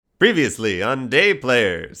Previously on Day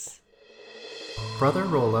Players. Brother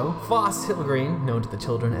Rollo, Voss Hillgreen, known to the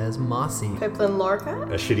children as Mossy, Piplin Lorca, A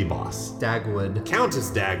shitty boss. Dagwood,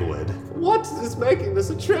 Countess Dagwood. What is making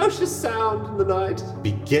this atrocious sound in the night?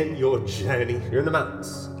 Begin your journey. You're in the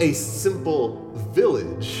mountains. A simple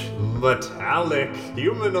village. Metallic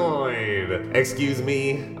humanoid. Excuse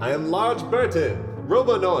me, I am Large Burton.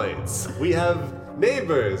 Robonoids. We have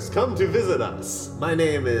neighbors come to visit us. My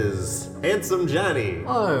name is Handsome Johnny.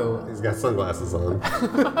 Oh, He's got sunglasses on.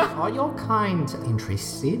 Are your kind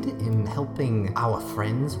interested in helping our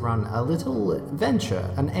friends run a little venture,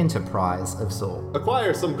 an enterprise of sort?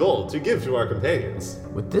 Acquire some gold to give to our companions.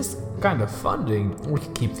 With this kind of funding, we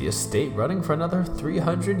could keep the estate running for another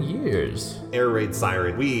 300 years. Air raid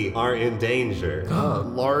siren. We are in danger.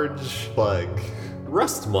 Large bug.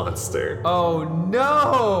 Rust monster. Oh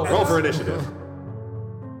no! Roll for initiative.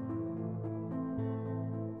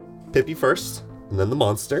 Pippi first, and then the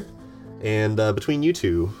monster. And between you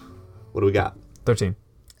two, what do we got? 13.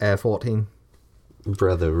 14.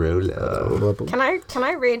 Brother Rolo. Can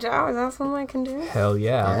I rage out? Is that something I can do? Hell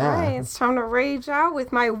yeah. Alright, it's time to rage out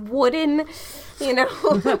with my wooden,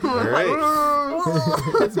 Alright.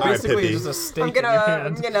 It's basically Pippi. just a stake I'm in your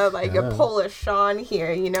hand. gonna pull a Sean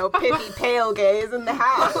here, Pippi Pale Gaze in the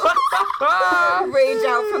house. Rage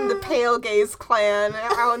out from the Pale Gaze clan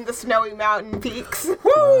out in the snowy mountain peaks.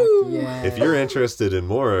 Woo! Yeah. If you're interested in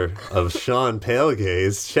more of Sean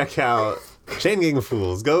Palegaze, check out Chain Gang of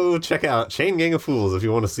Fools. Go check out Chain Gang of Fools if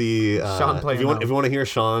you want to see Sean play if you want to hear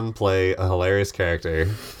Sean play a hilarious character.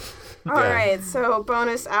 Alright, so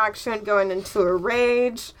bonus action going into a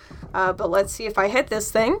rage. But let's see if I hit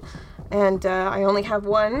this thing. And I only have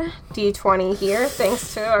one D20 here,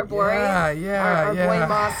 thanks to our boy. Our boy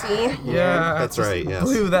Mossy. Yeah. That's right, yes.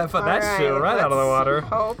 Blew that shit right out of the water.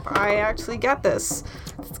 Hope I actually get this.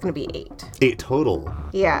 It's gonna be 8. 8 total.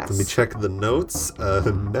 Yes. Let me check the notes.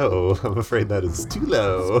 No, I'm afraid that is too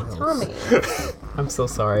low. Tommy. I'm so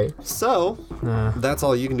sorry. So, that's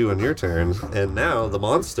all you can do on your turn. And now the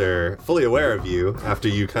monster, fully aware of you, after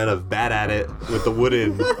you kind of bat at it with the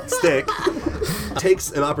wooden stick,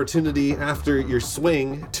 takes an opportunity after your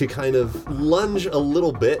swing to kind of lunge a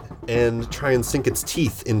little bit and try and sink its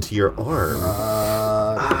teeth into your arm.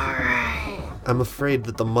 I'm afraid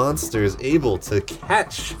that the monster is able to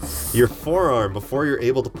catch your forearm before you're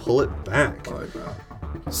able to pull it back.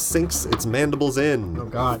 Sinks its mandibles in. Oh,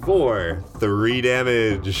 God. For 3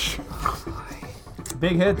 damage.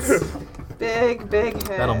 Big hits. Big hit.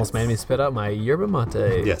 That almost made me spit out my yerba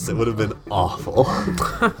mate. Yes, it would have been awful.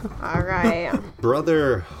 Alright.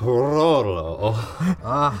 Brother Rolo.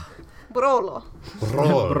 Brolo.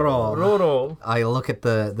 Roro. I look at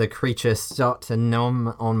the creature start to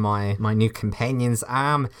numb on my new companion's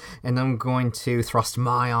arm, and I'm going to thrust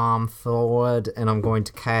my arm forward, and I'm going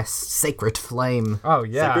to cast Sacred Flame. Oh,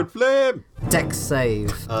 yeah. Sacred Flame! Dex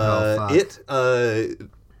save. It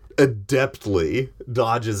adeptly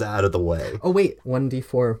dodges out of the way. Oh, wait.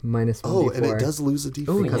 1d4 minus 1d4. Oh, and it does lose a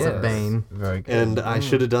d4. Because of Bane. Very good. And I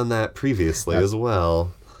should have done that previously as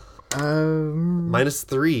well.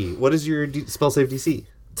 -3. What is your spell save DC?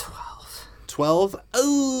 12. 12?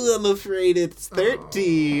 Oh, I'm afraid it's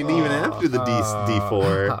 13, even after the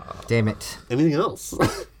D4. Damn it. Anything else?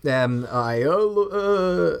 I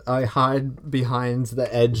hide behind the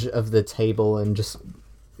edge of the table and just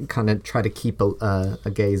kind of try to keep a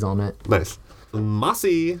gaze on it. Nice.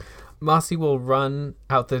 Mossy. Mossy will run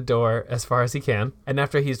out the door as far as he can, and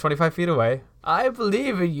after he's 25 feet away, I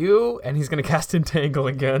believe in you, and he's going to cast Entangle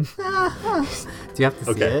again. Do you have to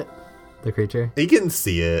see Okay. it? The creature? He can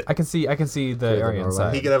see it. I can see the area doorway.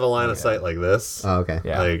 inside. He can have a line of sight like this. Oh, okay.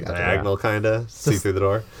 Yeah. Like diagonal, kind of. See through the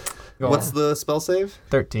door. Go What's on. the spell save?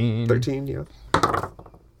 13. 13, yeah.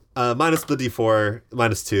 Minus the D4,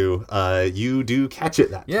 -2. You do catch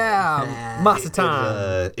it that time. Yeah,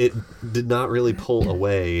 Masatan. It did not really pull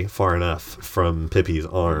away far enough from Pippi's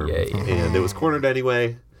arm. Yay. And it was cornered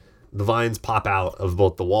anyway. The vines pop out of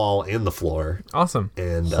both the wall and the floor Awesome.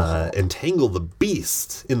 and entangle the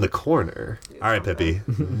beast in the corner. All right, Pippi.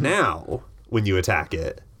 Now, when you attack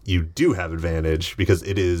it, you do have advantage because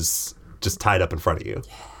it is just tied up in front of you.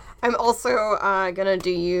 I'm also gonna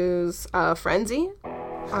use Frenzy.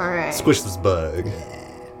 Alright. Squish this bug.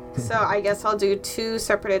 So I guess I'll do 2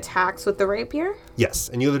 separate attacks with the rapier. Yes,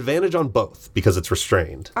 and you have advantage on both because it's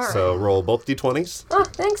restrained. All right. So roll both d20s. Oh,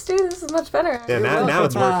 thanks, dude. This is much better. Yeah, now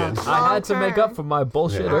it's working. I had to make up for my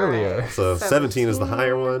bullshit earlier. So 17 is the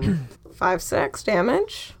higher one. 5, 6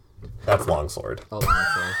 damage. That's longsword. Oh,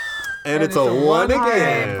 sorry. And it's a 1 All right,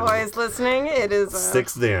 again. boys listening, it is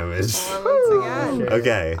 6 damage. once again.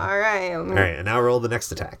 Okay. All right. All right, and now roll the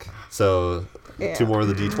next attack. So, Yeah. 2 more of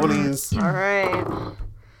the d20s, All right.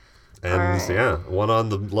 and right. yeah, 1 on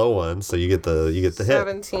the low one, so you get the hit.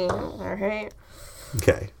 17. All right.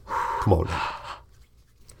 Okay, come on. Now.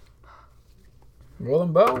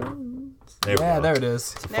 Rolling bones. There we Yeah, go. there it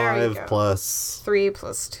is. There you 5 go. plus 3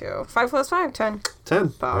 plus 2. 5 plus 5, 10.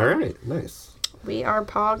 10. All right, nice. We are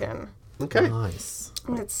pogging. Okay, Nice.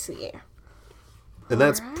 Let's see. and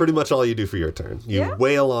that's pretty much all you do for your turn. You Yeah.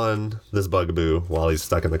 wail on this bugaboo while he's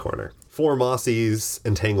stuck in the corner. For Mossy's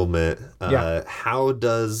entanglement, Yeah. how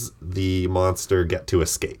does the monster get to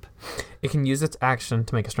escape? It can use its action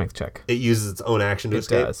to make a strength check. It uses its own action to It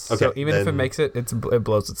escape? does. So even if it then makes it, it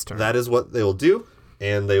blows its turn. That is what they will do,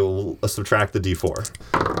 and they will subtract the d4.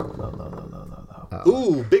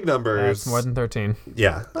 Ooh, big numbers. That's more than 13.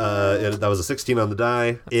 Yeah, that was a 16 on the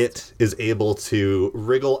die. It is able to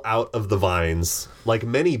wriggle out of the vines like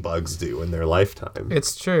many bugs do in their lifetime.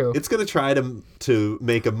 It's true. It's going to try to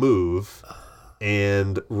make a move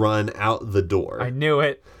and run out the door. I knew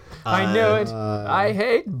it. I knew it. I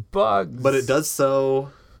hate bugs. But it does so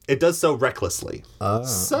recklessly.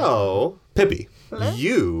 So, Pippi,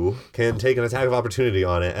 you can take an attack of opportunity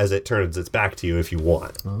on it as it turns its back to you if you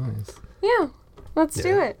want. Nice. Yeah. Let's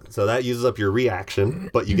do it. So that uses up your reaction,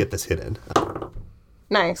 but you get this hit in.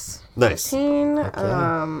 Nice. Nice. 15.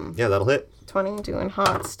 Yeah, that'll hit. 20 doing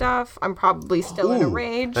hot stuff. I'm probably still in a Ooh,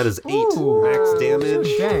 rage. That is 8 max damage.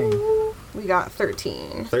 Dang. We got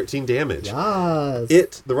 13. 13 damage.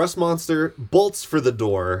 Yes. The rust monster bolts for the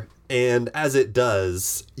door, and as it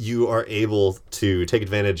does, you are able to take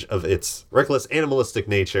advantage of its reckless animalistic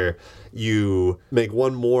nature. You make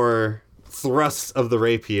one more thrust of the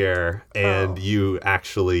rapier, and you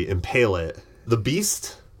actually impale it. The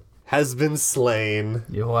beast has been slain.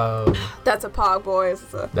 Whoa. That's a pog, boys.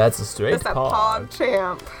 That's a straight That's a paw. pog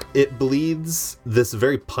champ. It bleeds this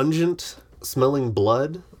very pungent smelling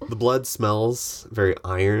blood. The blood smells very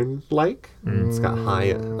iron-like. It's got high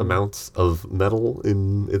amounts of metal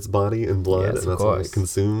in its body and blood, Yes, and of that's what course. it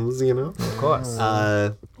consumes, you know? Of course.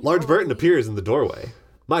 Large Burton appears in the doorway.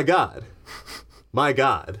 My God. My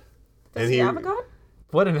God. Does he have a god?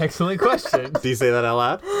 What an excellent question. Do you say that out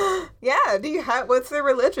loud? Yeah. Do you have? What's their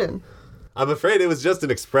religion? I'm afraid it was just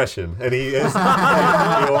an expression. And he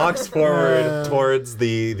walks forward towards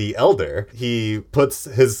the elder. He puts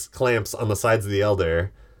his clamps on the sides of the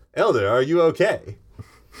elder. Elder, are you okay?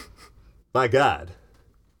 My God.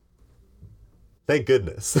 Thank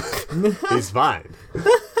goodness. He's fine.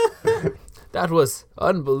 That was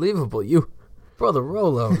unbelievable. You, Brother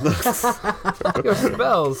Rolo. Your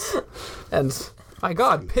spells. And, my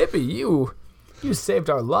God, Pippi, you saved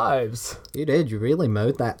our lives. You did. You really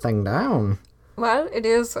mowed that thing down. Well, it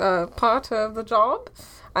is part of the job.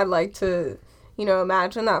 I'd like to,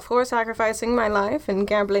 imagine that for sacrificing my life and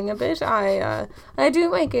gambling a bit, I do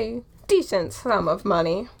make a decent sum of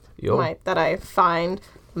money. That I find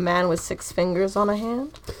a man with 6 fingers on a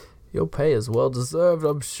hand. Your pay is well deserved,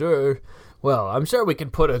 I'm sure. Well, I'm sure we can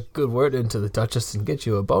put a good word into the Duchess and get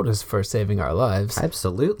you a bonus for saving our lives.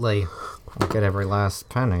 Absolutely. I'll get every last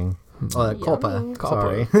penny. Copper.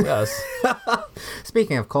 Sorry. Yes.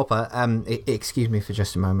 Speaking of copper, excuse me for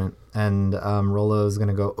just a moment. And Rolo's going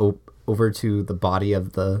to go over to the body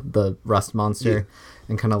of the rust monster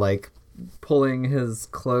and kind of like pulling his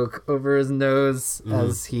cloak over his nose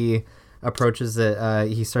as he approaches it.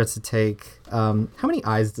 He starts to take... how many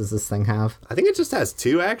eyes does this thing have? I think it just has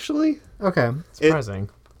 2, actually. Okay. Surprising.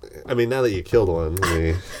 I mean, now that you killed one,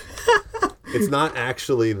 it's not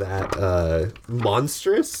actually that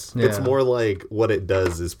monstrous. It's Yeah. more like what it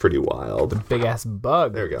does is pretty wild. Big ass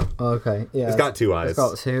bug. There we go. Okay. Yeah. It's got 2 eyes. It's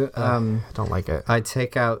got 2. I don't like it. I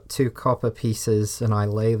take out 2 copper pieces and I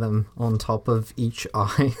lay them on top of each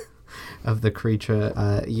eye of the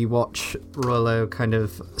creature. You watch Rollo kind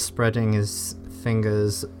of spreading his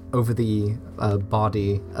fingers over the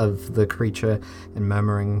body of the creature and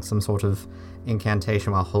murmuring some sort of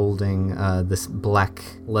incantation while holding this black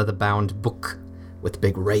leather-bound book with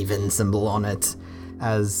big raven symbol on it.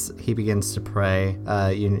 As he begins to pray,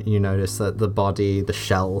 you notice that the body, the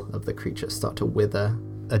shell of the creature start to wither.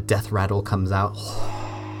 A death rattle comes out.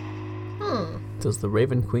 Does the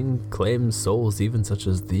Raven Queen claim souls even such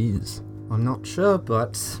as these? I'm not sure,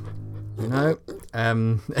 but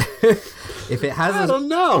if it has, I don't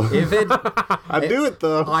know. if it, I do it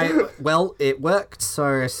though. it worked, so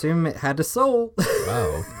I assume it had a soul.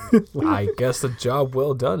 Wow. I guess a job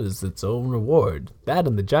well done is its own reward. That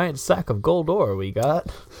and the giant sack of gold ore we got.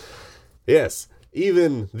 Yes,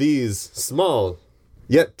 even these small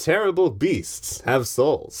yet terrible beasts have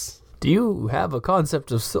souls. Do you have a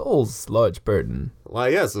concept of souls, Large Burden? Why,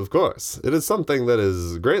 yes, of course. It is something that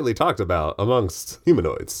is greatly talked about amongst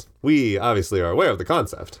humanoids. We obviously are aware of the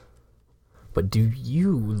concept. But do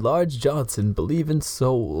you, Large Johnson, believe in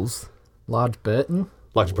souls? Large Burton?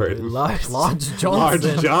 Large Burton. Large Johnson.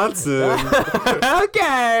 Large Johnson.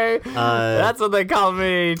 Okay. That's what they called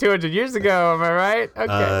me 200 years ago, am I right?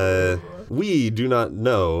 Okay. We do not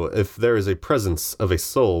know if there is a presence of a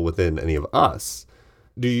soul within any of us.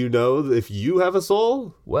 Do you know if you have a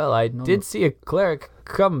soul? Well, I did see a cleric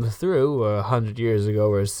come through 100 years ago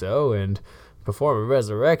or so and perform a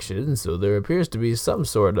resurrection, so there appears to be some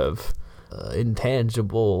sort of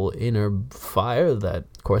intangible inner fire that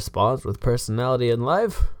corresponds with personality and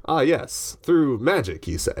life. Ah, yes. Through magic,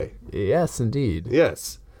 you say? Yes, indeed.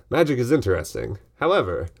 Yes. Magic is interesting.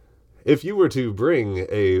 However, if you were to bring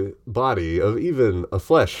a body of even a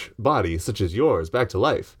flesh body such as yours back to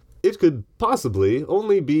life, it could possibly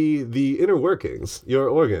only be the inner workings, your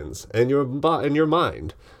organs, and your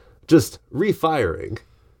mind, just refiring.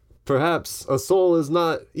 Perhaps a soul is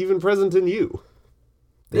not even present in you.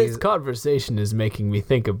 This conversation is making me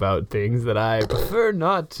think about things that I prefer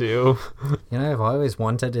not to. You know, I've always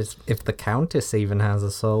wondered if the Countess even has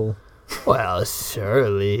a soul. Well,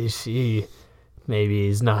 surely she maybe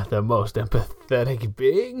is not the most empathetic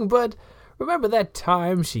being, but remember that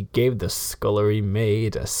time she gave the scullery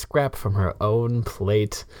maid a scrap from her own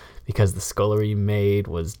plate because the scullery maid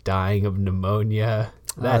was dying of pneumonia?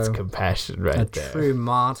 That's compassion right there. A true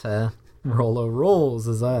martyr. Rollo rolls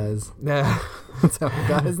his eyes. Yeah. That's how he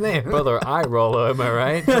got his name. Brother Eye Rollo, am I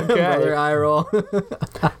right? Okay. Brother eye roll.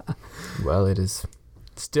 Well, it is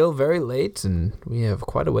still very late, and we have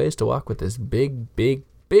quite a ways to walk with this big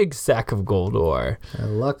sack of gold ore.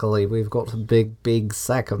 Luckily, we've got a big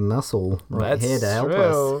sack of muscle right That's here to help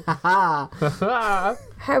true. us.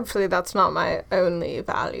 Hopefully that's not my only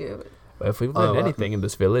value. If we've learned anything in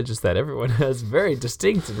this village, it's that everyone has very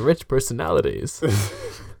distinct and rich personalities.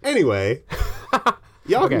 Anyway,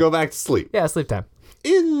 y'all can go back to sleep. Yeah, sleep time.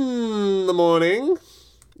 In the morning,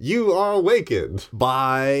 you are awakened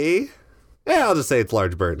by... I'll just say it's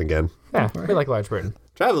Large Burton again. Yeah, we like Large Burton.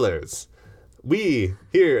 Travelers, we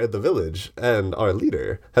here at the village and our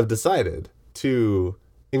leader have decided to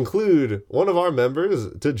include one of our members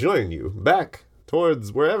to join you back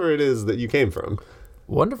towards wherever it is that you came from.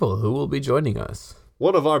 Wonderful. Who will be joining us?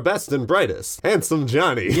 One of our best and brightest, Handsome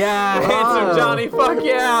Johnny. Yeah, Handsome Johnny, fuck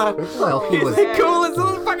yeah! Well, he was The coolest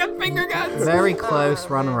little fucking finger guns! very close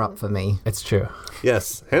runner-up for me. It's true.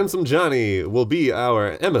 Yes, Handsome Johnny will be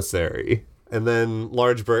our emissary. And then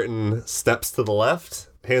Large Burton steps to the left.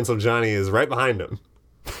 Handsome Johnny is right behind him.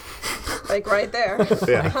 Like right there.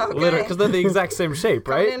 Yeah. Okay. Literally, because they're the exact same shape,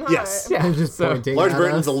 right? Coming in hot. Yes. Yeah, Just so, pointing Large at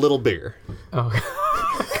Burton's a us. little bigger.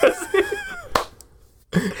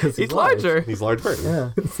 he's larger. He's Large Burton.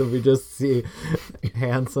 Yeah, so we just see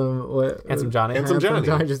handsome Johnny. Handsome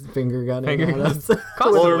Johnny. just finger gunning Finger at us.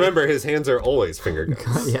 Well, remember, his hands are always finger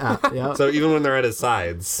guns. yeah. So even when they're at his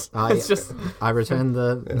sides. It's just I return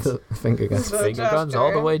the finger guns. finger guns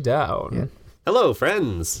all the way down. Hello,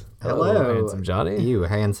 friends. Hello, Handsome Johnny. You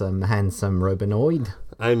handsome Robinoid.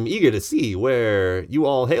 I'm eager to see where you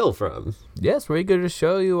all hail from. Yes, we're eager to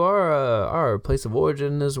show you our place of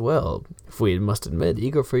origin as well. If we must admit,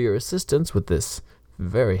 eager for your assistance with this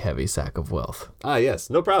very heavy sack of wealth. Ah,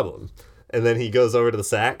 yes, no problem. And then he goes over to the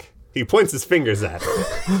sack. He points his fingers at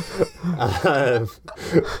it.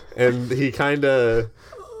 And he kind of,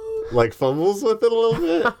 like, fumbles with it a little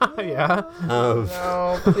bit. Yeah.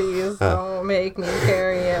 No, please don't make me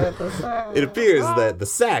carry it at the side. It appears that the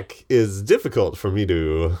sack is difficult for me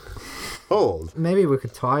to hold. Maybe we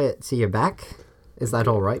could tie it to your back. Is that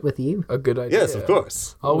all right with you? A good idea. Yes, of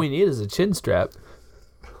course. All we need is a chin strap.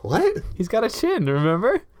 What? He's got a chin,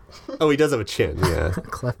 remember? Oh, he does have a chin, yeah.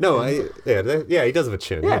 Cleft No, yeah, he does have a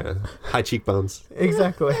chin, yeah. High cheekbones.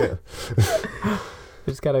 Exactly.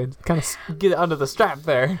 We just gotta kind of get it under the strap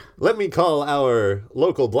there. Let me call our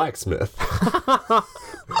local blacksmith.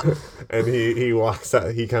 And he walks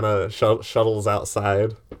out, he kind of shuttles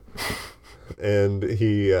outside. And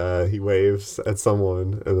he waves at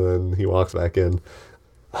someone, and then he walks back in.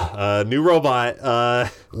 New robot,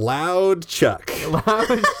 Loud Chuck.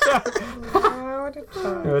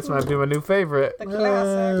 This might be my new favorite. The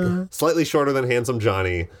classic. Slightly shorter than Handsome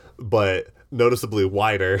Johnny, but noticeably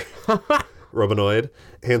wider. Robinoid.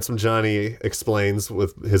 Handsome Johnny explains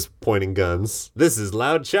with his pointing guns, "This is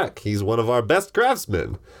Loud Chuck. He's one of our best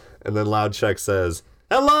craftsmen." And then Loud Chuck says,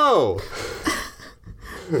 "Hello!"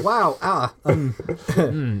 Wow.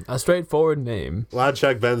 A straightforward name. Loud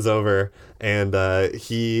Chuck bends over and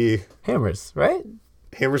he Hammers, right?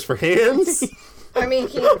 hammers for hands. I mean,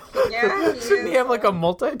 Shouldn't he have like a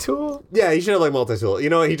multi-tool? Yeah, he should have like multi-tool. You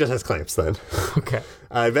know what? He just has clamps then. Okay.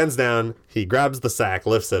 He bends down, he grabs the sack,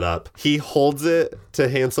 lifts it up. He holds it to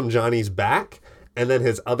Handsome Johnny's back, and then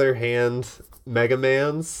his other hand, Mega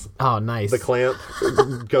Man's, Oh, nice. the clamp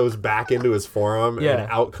goes back into his forearm, Yeah.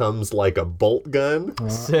 and out comes like a bolt gun.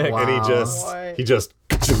 Sick. And he just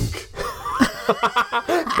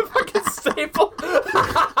Fucking staple.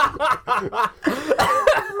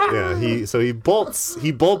 yeah, he bolts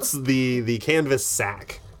the canvas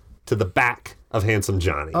sack to the back of Handsome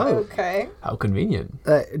Johnny. Oh, Okay. How convenient.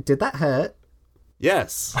 did that hurt?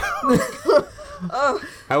 Yes.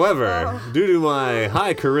 However, due to my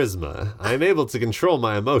high charisma, I'm able to control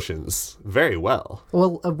my emotions very well.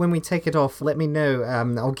 Well, when we take it off, let me know.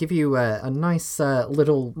 I'll give you a nice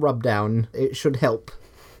little rub down. It should help.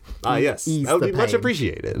 Yes, ease that would the be much pain.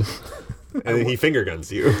 appreciated. And then he finger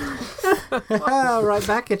guns you. Right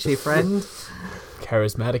back at you, friend.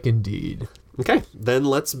 Charismatic indeed. Okay, then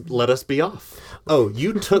let us be off. Oh,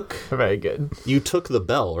 you took Very good. the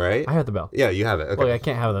bell, right? I heard the bell. Yeah, you have it. Okay. Well, I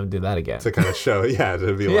can't have them do that again. To kind of show,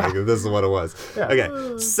 to be like, this is what it was. Yeah.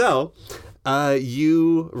 Okay, so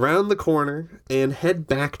you round the corner and head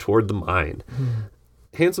back toward the mine.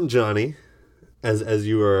 Handsome Johnny, as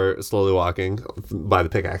you are slowly walking by the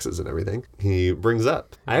pickaxes and everything, he brings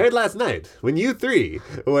up, I heard last night when you three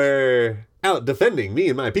were out defending me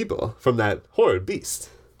and my people from that horrid beast.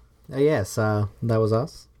 Yes, that was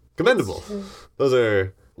us. Commendable. Those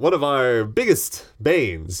are one of our biggest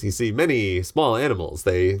banes. You see, many small animals,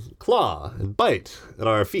 they claw and bite at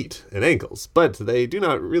our feet and ankles, but they do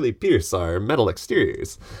not really pierce our metal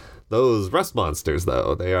exteriors. Those rust monsters,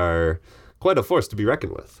 though, they are quite a force to be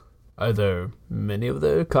reckoned with. Are there many of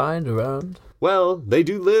their kind around? Well, they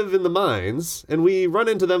do live in the mines, and we run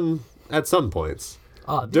into them at some points.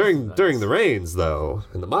 Ah, these During are during nice. the rains, though,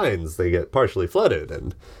 in the mines, they get partially flooded,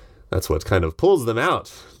 and that's what kind of pulls them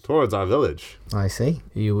out towards our village. I see.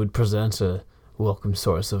 You would present a welcome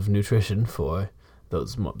source of nutrition for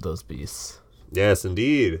those beasts. Yes,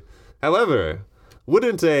 indeed. However,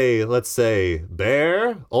 wouldn't a, let's say,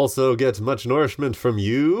 bear also get much nourishment from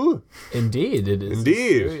you? Indeed, it is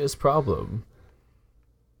Indeed. a serious problem.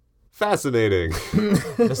 Fascinating.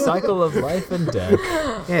 The cycle of life and death.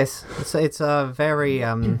 Yes, it's a very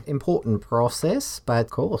important process, but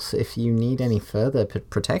of course, if you need any further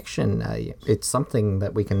protection, it's something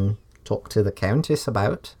that we can talk to the Countess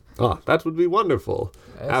about. Oh, that would be wonderful.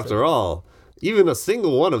 After all, even a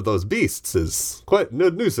single one of those beasts is quite a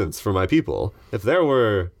nuisance for my people. If there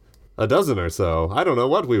were a dozen or so, I don't know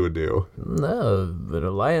what we would do. No, an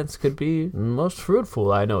alliance could be most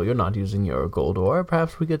fruitful. I know you're not using your gold ore.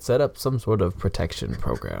 Perhaps we could set up some sort of protection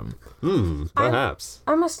program. Perhaps.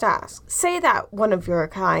 I must ask, say that one of your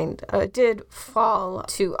kind did fall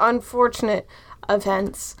to unfortunate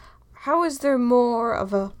events. How is there more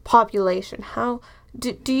of a population? How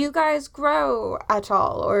do you guys grow at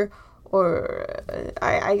all? Or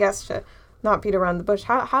I guess to not beat around the bush,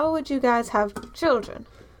 how would you guys have children?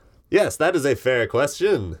 Yes, that is a fair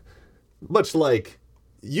question. Much like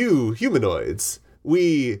you humanoids,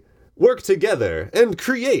 we work together and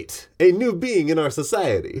create a new being in our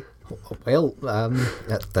society. Well,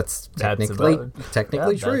 that's technically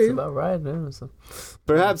That's true. about right. Yeah, so-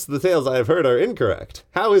 Perhaps the tales I have heard are incorrect.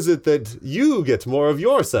 How is it that you get more of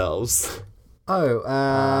yourselves? Oh,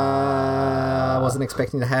 I wasn't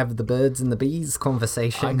expecting to have the birds and the bees I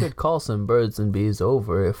conversation. could call some birds and bees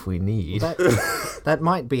over if we need. That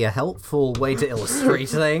might be a helpful way to illustrate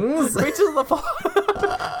things. Creatures of the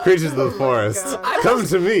forest. Creatures of the forest, come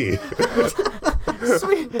to me.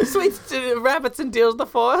 Sweet rabbits and deers of the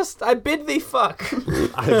forest. I bid thee fuck.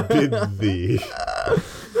 I bid thee.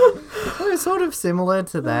 It's sort of similar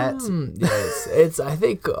to that. Yes, it's. I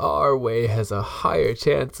think our way has a higher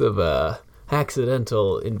chance of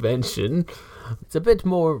accidental invention. It's a bit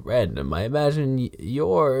more random. I imagine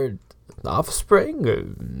your offspring,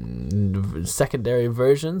 or secondary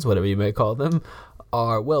versions, whatever you may call them,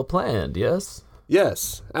 are well planned. Yes.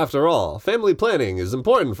 Yes, after all, family planning is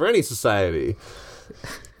important for any society.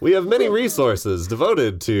 We have many resources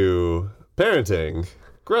devoted to parenting,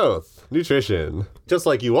 growth, nutrition. Just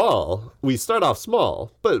like you all, we start off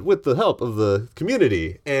small, but with the help of the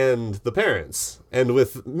community and the parents, and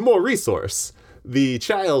with more resource, the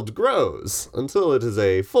child grows until it is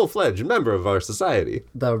a full-fledged member of our society.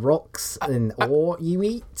 The rocks and ore you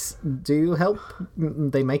eat do help.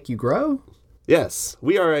 They make you grow. Yes,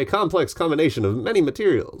 we are a complex combination of many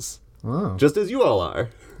materials, Oh, just as you all are.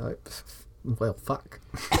 well, fuck.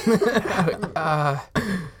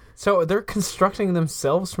 So they're constructing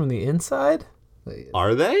themselves from the inside?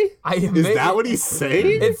 Are they? Is that what he's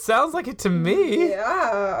saying? It sounds like it to me.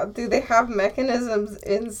 Yeah. Do they have mechanisms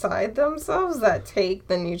inside themselves that take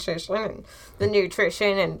the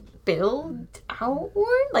nutrition and build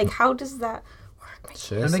outward? Like, how does that work?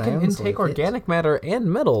 Sure And they can sounds intake like it. organic matter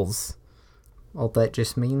and metals. Well, that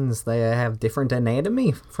just means they have different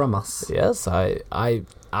anatomy from us. Yes, I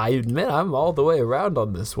admit I'm all the way around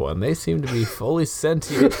on this one. They seem to be fully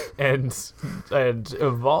sentient and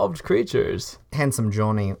evolved creatures. Handsome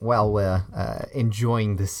Johnny, while we're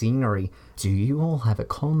enjoying the scenery, do you all have a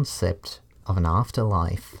concept of an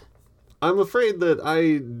afterlife? I'm afraid that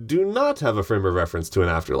I do not have a frame of reference to an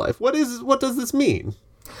afterlife. What does this mean?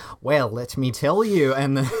 Well, let me tell you,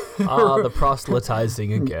 and The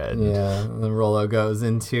proselytizing again. yeah, the Rollo goes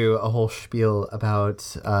into a whole spiel about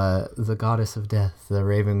the goddess of death, the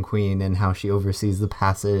Raven Queen, and how she oversees the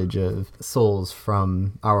passage of souls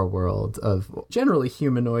from our world of generally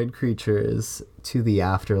humanoid creatures to the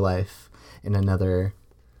afterlife in another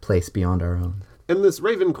place beyond our own. And this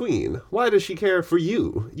Raven Queen, why does she care for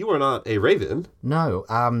you? You are not a raven. No,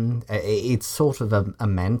 it's sort of a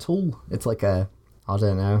mantle. It's like a, I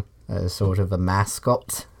don't know, a sort of a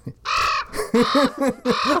mascot.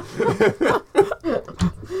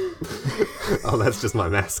 Oh, that's just my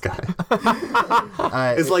mascot.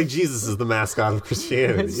 It's like Jesus is the mascot of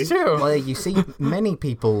Christianity. It's true. Well, you see, many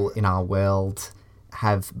people in our world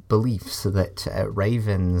have beliefs that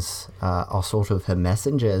ravens are sort of her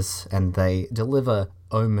messengers, and they deliver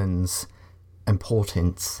omens and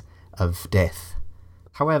portents of death.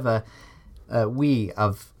 However, we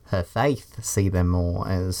of her faith see them more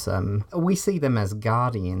as we see them as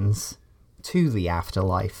guardians to the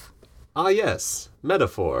afterlife. Ah, yes.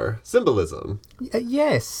 Metaphor. Symbolism.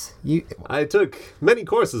 Yes, you. I took many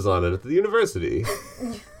courses on it at the university.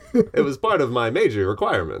 It was part of my major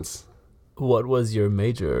requirements. What was your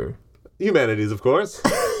major? Humanities, of course.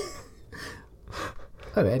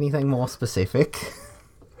 Oh, anything more specific?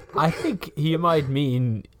 I think he might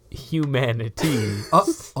mean humanity.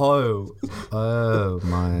 Oh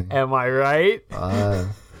my. Am I right?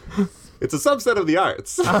 It's a subset of the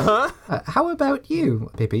arts. How about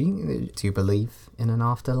you, Pippi? Do you believe in an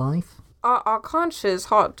afterlife? Our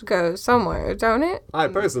conscious ought to go somewhere, don't it? I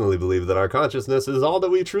personally believe that our consciousness is all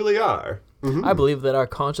that we truly are. I believe that our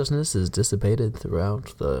consciousness is dissipated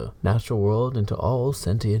throughout the natural world into all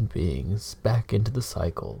sentient beings, back into the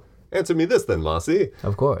cycle. Answer me this then, Mossy.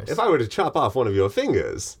 Of course. If I were to chop off one of your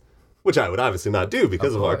fingers, which I would obviously not do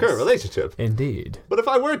because of our course. current relationship, Indeed. but if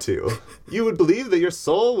I were to, you would believe that your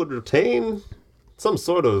soul would retain some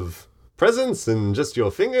sort of presence in just your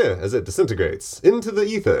finger as it disintegrates into the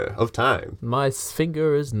ether of time. My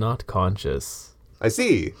finger is not conscious. I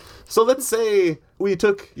see. So let's say we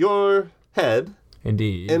took your head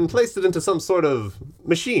Indeed. and placed it into some sort of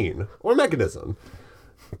machine or mechanism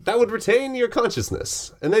that would retain your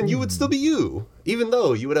consciousness, and then you would still be you, even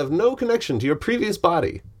though you would have no connection to your previous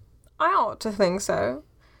body. I ought to think so.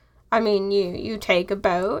 I mean, you take a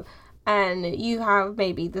boat, and you have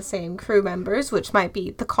maybe the same crew members, which might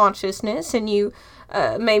be the consciousness, and you,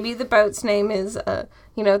 maybe the boat's name is,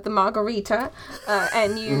 the Margarita,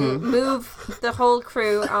 and you move the whole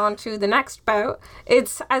crew onto the next boat.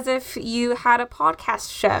 It's as if you had a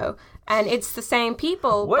podcast show, and it's the same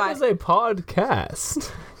people. What is a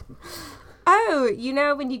podcast? Oh,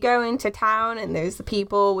 when you go into town and there's the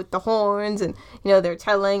people with the horns and, they're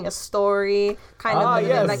telling a story, kind of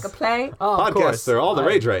yes. like a play. Oh, of Podcasts course. are all the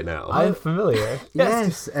rage right now. I'm familiar.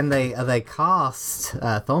 Yes, and they cast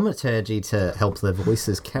thaumaturgy to help their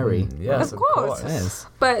voices carry. Yes, Of course. Yes.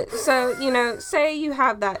 But so, say you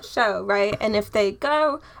have that show, right? And if they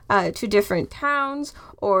go to different towns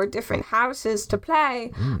or different houses to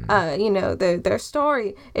play, their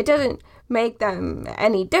story, it doesn't make them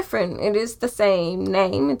any different. It is the same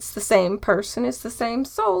name, it's the same person, it's the same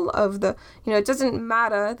soul of the, it doesn't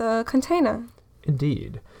matter the container.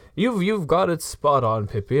 Indeed. You've got it spot on,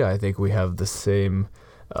 Pippi. I think we have the same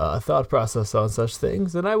thought process on such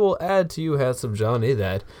things. And I will add to you, Handsome Johnny,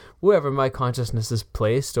 that wherever my consciousness is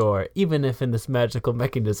placed, or even if in this magical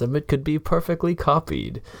mechanism, it could be perfectly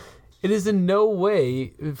copied. It is in no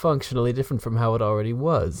way functionally different from how it already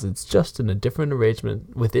was. It's just in a different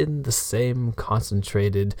arrangement within the same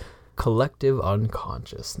concentrated collective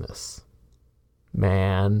unconsciousness.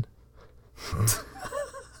 Man.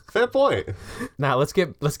 Fair point. Now let's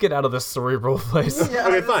get out of this cerebral place.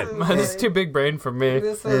 Okay, fine. This is too big brain for me.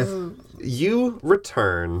 This is You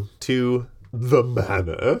return to the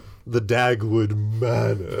manor, the Dagwood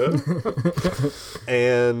Manor,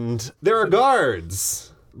 and there are guards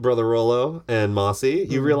Brother Rollo and Mossy,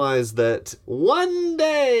 you realize that one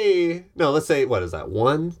day... No, let's say, what is that?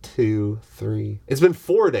 1, 2, 3... It's been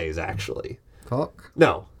 4 days, actually. Fuck.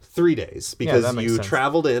 No, 3 days. Because that makes you sense.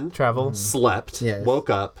 traveled in, Travel. slept, Yes. woke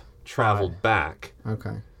up, traveled back,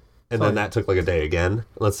 Okay. and then that took like a day again.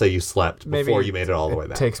 Let's say you slept before you made it all the way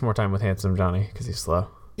back. Takes more time with Handsome Johnny because he's slow.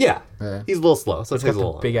 Yeah, Yeah. he's a little slow, so it takes a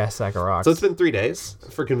little longer. Big ass sack of rocks. So it's been 3 days.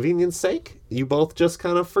 For convenience sake, you both just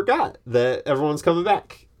kind of forgot that everyone's coming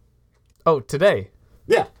back. Oh, today.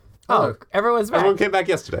 Yeah, Oh, everyone's back. everyone came back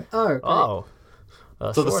yesterday. Oh, great. Oh.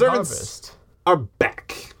 A So the short servants- harvest. Are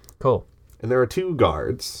back. Cool. And there are 2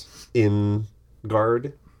 guards in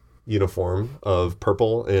guard uniform of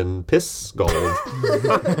purple and piss gold.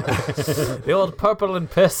 The old purple and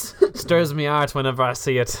piss stirs me heart whenever I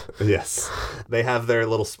see it. Yes. They have their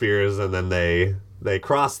little spears, and then they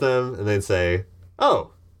cross them and then say,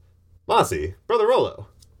 "Oh, Mossy, Brother Rollo,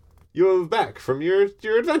 you are back from your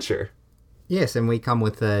adventure. Yes, and we come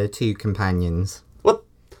with 2 companions. What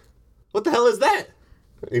the hell is that?"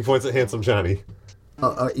 He points at Handsome Johnny.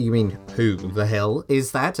 You mean, who the hell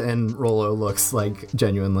is that? And Rollo looks, like,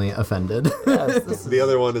 genuinely offended. The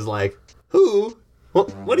other one is like, "Who?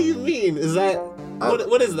 What do you mean? Is that...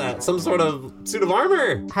 What is that? Some sort of suit of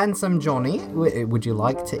armor?" Handsome Johnny, would you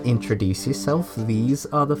like to introduce yourself? These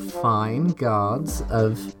are the fine guards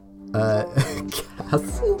of,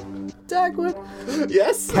 Castle Dagwood?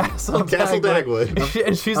 Yes. Castle Dagwood.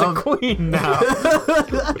 And she's a queen now.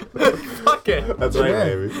 Fuck it. That's right,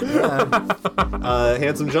 baby.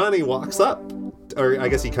 Handsome Johnny walks up, or I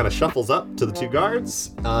guess he kind of shuffles up to the 2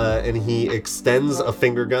 guards, and he extends a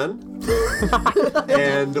finger gun.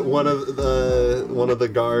 And one of the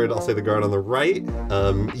guard, I'll say the guard on the right,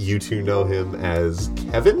 you 2 know him as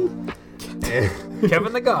Kevin.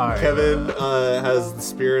 Kevin the guard. Kevin has the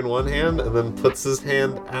spear in one hand and then puts his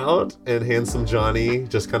hand out, and Handsome Johnny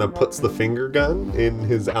just kind of puts the finger gun in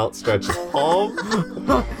his outstretched palm,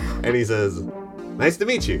 and he says, "Nice to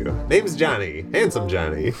meet you. Name's Johnny. Handsome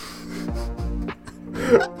Johnny."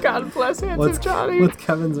 God bless Handsome Johnny. What's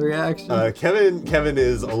Kevin's reaction? Kevin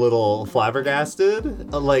is a little flabbergasted.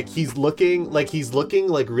 He's looking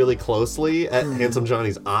really closely at Handsome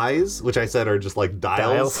Johnny's eyes, which I said are just like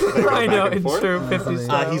dials. that go I back know, and it's forth. true. 50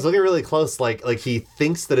 style. He's looking really close, like he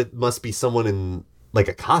thinks that it must be someone in like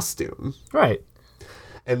a costume. Right.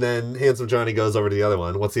 And then Handsome Johnny goes over to the other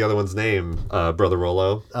one. What's the other one's name, Brother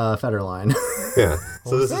Rollo? Federline. Yeah.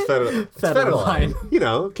 So this is Federline. Federline. You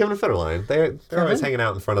know, Kevin and Federline. They're always hanging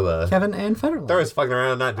out in front of the... Kevin and Federline. They're always fucking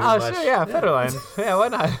around, not doing Oh, much. sure, yeah, Federline. Yeah, why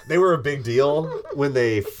not? They were a big deal when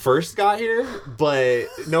they first got here, but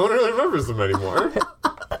no one really remembers them anymore.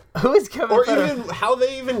 Who is Kevin Or Federline? even how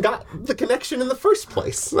they even got the connection in the first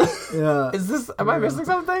place. Yeah. Am I missing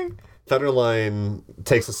something? Federline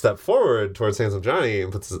takes a step forward towards Handsome Johnny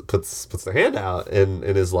and puts their hand out and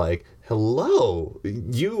is like, "Hello,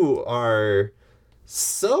 you are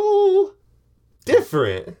so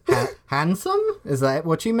different." Handsome? Is that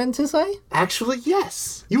what you meant to say? Actually,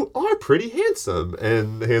 yes, you are pretty handsome.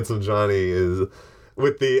 And Handsome Johnny is,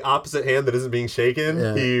 with the opposite hand that isn't being shaken,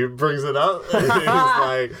 Yeah. he brings it up.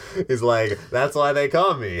 And he's like, "That's why they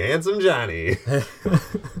call me Handsome Johnny."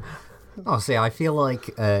 Oh, see, I feel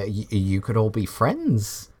like you could all be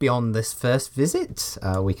friends beyond this first visit.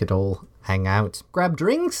 We could all hang out, grab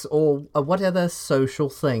drinks, or what other social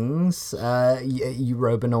things you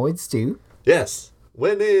Robinoids do. Yes,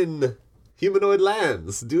 when in humanoid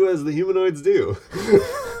lands, do as the humanoids do.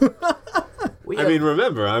 I mean,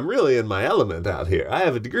 remember, I'm really in my element out here. I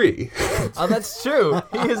have a degree. Oh, that's true.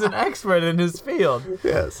 He is an expert in his field.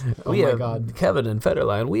 Yes. Oh my God. Kevin and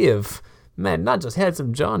Federline, we have met not just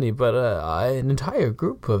Handsome Johnny, but an entire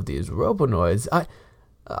group of these Robonoids.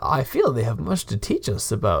 I feel they have much to teach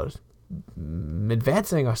us about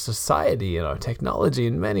advancing our society and our technology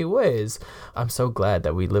in many ways. I'm so glad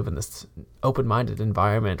that we live in this open-minded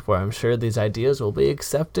environment where I'm sure these ideas will be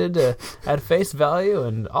accepted at face value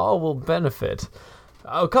and all will benefit.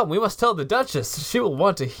 Oh, come, we must tell the Duchess. She will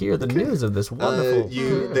want to hear the news of this wonderful...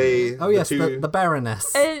 Oh, yes, the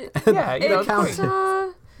Baroness. yeah, you know,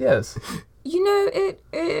 Countess. yes. You know,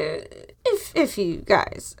 if you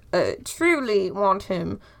guys truly want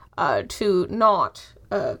him to not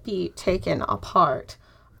be taken apart,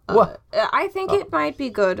 What? I think it might be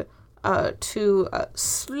good to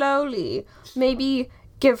slowly maybe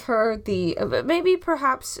give her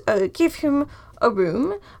perhaps give him a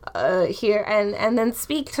room here and then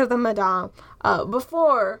speak to the Madame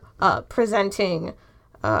before presenting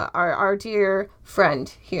our dear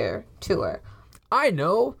friend here to her. I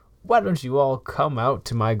know. Why don't you all come out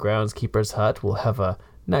to my groundskeeper's hut? We'll have a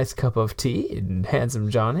nice cup of tea, and handsome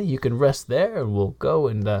Johnny, you can rest there, and we'll go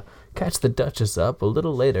and catch the Duchess up a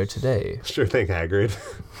little later today. Sure thing, Hagrid.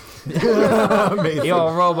 You're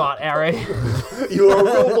a robot, Harry. You're a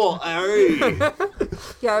robot, Harry.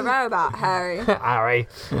 You're a robot, Harry.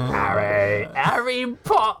 Harry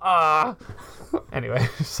Potter. Anyway,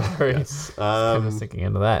 sorry. Yes. I was sinking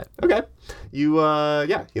into that. Okay. You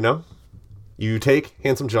take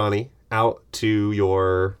Handsome Johnny out to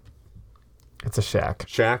your It's a shack.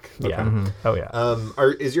 shack. Okay. Yeah. Oh, yeah.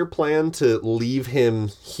 Is your plan to leave him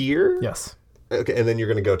here? Yes. Okay, and then you're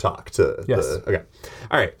gonna go talk to Yes. Okay.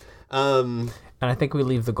 All right. And I think we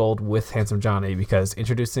leave the gold with Handsome Johnny because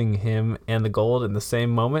introducing him and the gold in the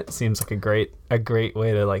same moment seems like a great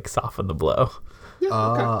way to like soften the blow.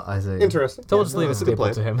 I see. Interesting. So we'll just leave a that's a good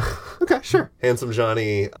staple plan. to him. Okay, sure. Handsome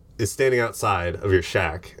Johnny is standing outside of your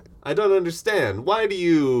shack. I don't understand. Why do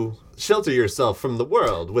you shelter yourself from the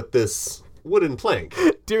world with this wooden plank?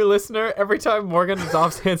 Dear listener, every time Morgan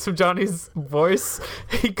adopts Handsome Johnny's voice,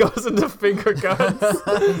 he goes into finger guns.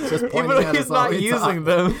 Just Even pointing though at he's us not all the using time.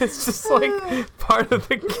 them, it's just like part of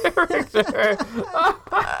the character.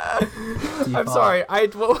 I'm sorry.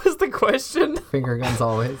 What was the question? Finger guns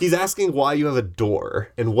always. He's asking why you have a door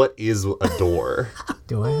and what is a door.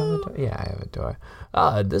 Do I have a door? Yeah, I have a door.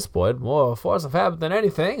 At this point, more force of habit than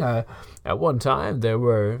anything. At one time, there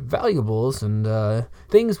were valuables and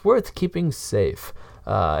things worth keeping safe.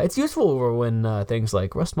 It's useful when things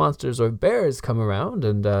like rust monsters or bears come around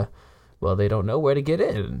and, they don't know where to get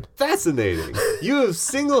in. Fascinating. You have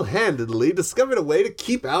single-handedly discovered a way to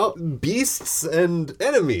keep out beasts and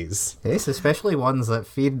enemies. Yes, especially ones that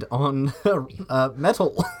feed on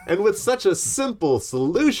metal. And with such a simple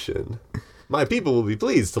solution, my people will be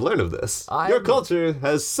pleased to learn of this. Your culture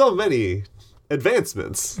has so many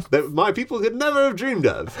advancements that my people could never have dreamed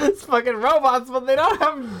of. It's fucking robots, but they don't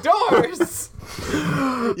have doors!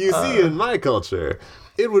 You see, in my culture,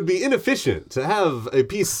 it would be inefficient to have a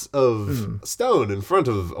piece of stone in front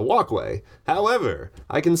of a walkway. However,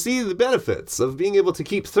 I can see the benefits of being able to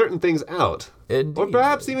keep certain things out. Indeed. Or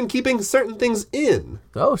perhaps even keeping certain things in.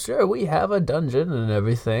 Oh, sure, we have a dungeon and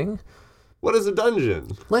everything. What is a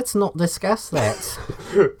dungeon? Let's not discuss that.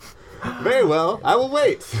 Very well, I will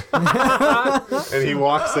wait. And he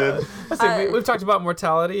walks in. Listen, we've talked about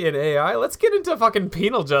mortality and AI. Let's get into fucking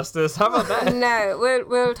penal justice. How about that? No,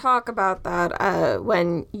 we'll talk about that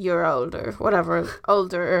when you're older, whatever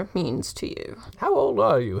older means to you. How old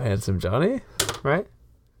are you, Handsome Johnny? Right?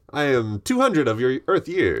 I am 200 of your Earth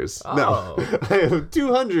years. No, I am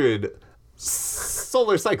 200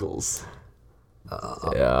 solar cycles.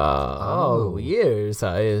 Years,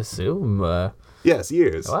 I assume. Yes,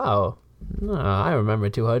 years. Wow. I remember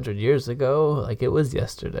 200 years ago like it was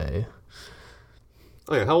yesterday.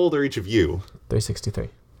 Oh yeah, how old are each of you? 363.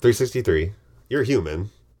 363. You're human.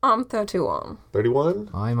 I'm 31. 31?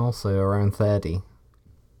 I'm also around 30.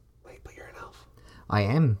 Wait, but you're an elf. I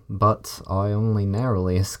am, but I only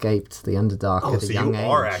narrowly escaped the Underdark Oh, at a so young you age.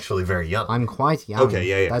 are actually very young. I'm quite young. Okay,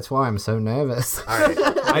 yeah. That's why I'm so nervous. All right.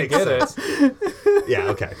 I get it. Yeah,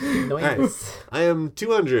 okay. All right. I am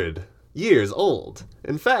 200 years old.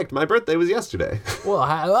 In fact, my birthday was yesterday. Well,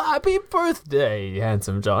 happy birthday,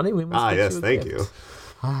 Handsome Johnny. We must get Yes, you a thank gift. you.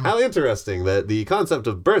 How interesting that the concept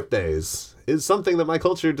of birthdays is something that my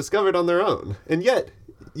culture discovered on their own. And yet,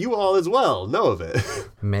 you all as well know of it.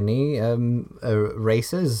 Many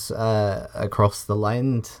races across the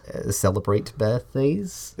land celebrate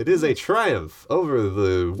birthdays. It is a triumph over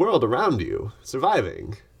the world around you,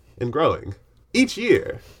 surviving and growing. Each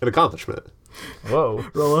year, an accomplishment. Whoa.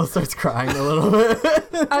 Rollo starts crying a little bit.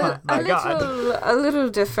 A little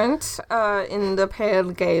different in the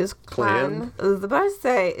Pale Gaze clan. The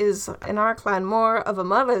birthday is, in our clan, more of a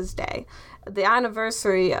Mother's Day. The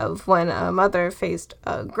anniversary of when a mother faced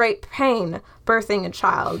great pain birthing a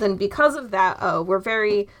child. And because of that, we're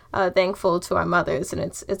very thankful to our mothers, and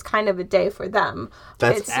it's kind of a day for them.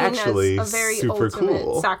 That's it's seen actually as a very super ultimate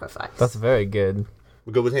cool. sacrifice. That's very good.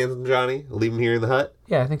 We'll go with Handsome Johnny. Leave him here in the hut.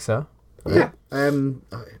 Yeah, I think so. Yeah.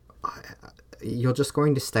 You're just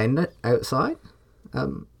going to stand outside?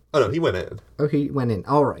 Oh no, he went in. Oh, he went in.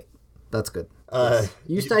 All right. That's good.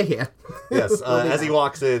 You stay here. Yes. As he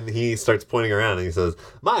walks in, he starts pointing around and he says,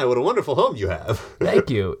 "My, what a wonderful home you have."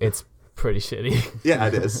 Thank you. It's pretty shitty. Yeah,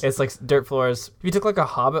 it is. It's like dirt floors. If you took like a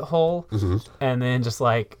hobbit hole and then just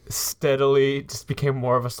like steadily just became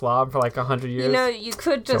more of a slob for like 100 years. You know, you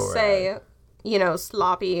could just So say,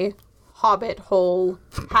 sloppy hobbit hole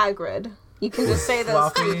Hagrid. You can just say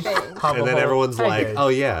those three things. And then everyone's like, Hagrid. oh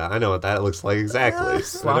yeah, I know what that looks like exactly. And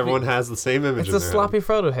Sloppy. everyone has the same image It's in a their head. sloppy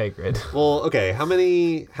Frodo Hagrid. Well, okay, how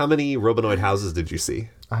many Robinoid houses did you see?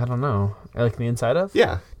 I don't know. Like the inside of?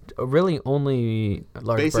 Yeah, Really only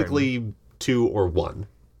Large basically 2 or 1.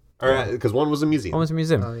 Or because one was a museum. One was a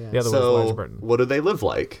museum. Oh, yeah. The other was So Large Burton. what do they live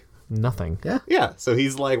like? Nothing. Yeah, so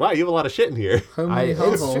he's like, wow, you have a lot of shit in here.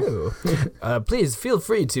 It's true. Please feel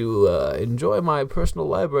free to enjoy my personal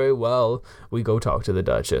library while we go talk to the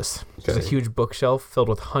Duchess. There's a Okay. huge bookshelf filled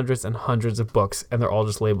with hundreds and hundreds of books, and they're all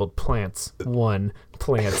just labeled plants. 1,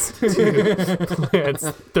 plants. 2, plants.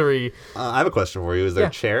 3. I have a question for you. Is there Yeah.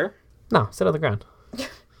 a chair? No, sit on the ground.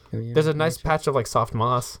 There's a nice patch of like soft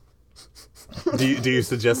moss. Do you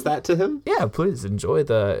suggest that to him? Yeah, please enjoy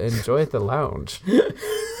the lounge.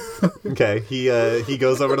 Okay, he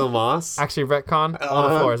goes over to the moss. Actually, retcon, all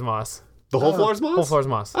the floor is moss. The whole floor is moss? Whole floor is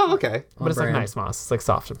moss. Oh, okay. But it's like brand. nice moss. It's like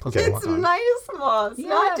soft and pleasant Okay. to It's walk on. nice moss,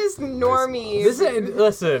 not just normies.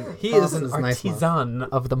 Listen, he is an is nice moss. artisan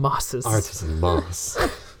of the mosses. Artisan moss.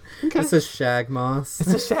 This is shag moss.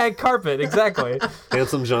 It's a shag carpet, exactly.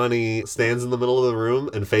 Handsome Johnny stands in the middle of the room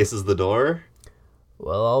and faces the door.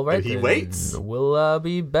 Well, all right. And he then. waits. We'll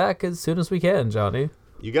be back as soon as we can, Johnny.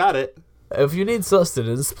 You got it. If you need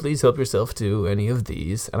sustenance, please help yourself to any of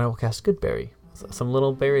these, and I will cast Good Berry. So some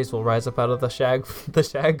little berries will rise up out of the shag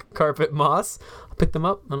carpet moss. I'll pick them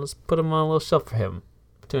up and just put them on a little shelf for him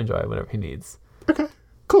to enjoy whenever he needs.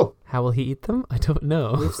 Cool. How will he eat them? I don't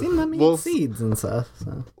know. We've seen them eat Well, seeds and stuff.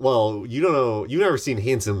 So. Well, you don't know. You've never seen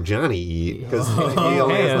Handsome Johnny eat because he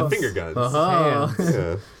only has the Hands. finger guns.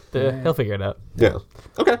 Hands. Yeah. He'll figure it out. Yeah.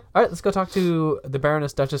 Okay. All right, let's go talk to the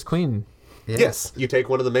Baroness Duchess Queen. Yeah. Yes, you take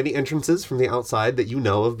one of the many entrances from the outside that you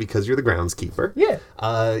know of because you're the groundskeeper. Yeah.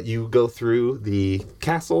 You go through the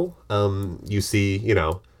castle. You see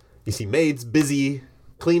maids busy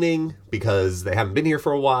cleaning because they haven't been here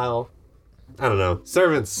for a while. I don't know.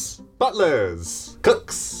 Servants, butlers,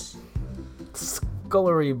 cooks,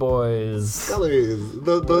 Scullery boys. cellars,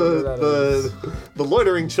 the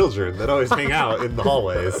loitering children that always hang out in the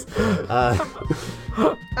hallways.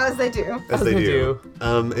 As they do. As they do.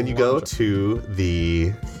 And you go to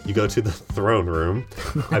the throne room.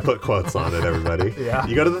 I put quotes on it, everybody. Yeah.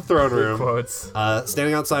 You go to the throne room. Quotes.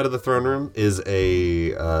 Standing outside of the throne room is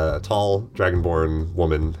a tall dragonborn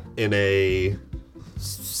woman in a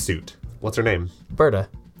suit. What's her name? Berta.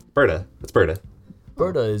 Berta. It's Berta.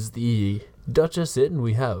 Berta is the Duchess in.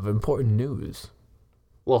 We have important news.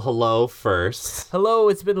 Well, hello first. Hello,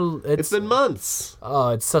 it's been months. Oh,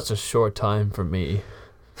 it's such a short time for me.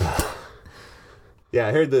 Yeah,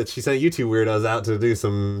 I heard that she sent you two weirdos out to do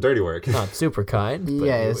some dirty work. Not super kind, but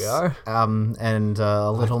Yes. here we are. And a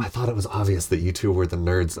little. I thought it was obvious that you two were the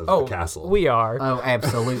nerds of Oh, the castle. we are. Oh,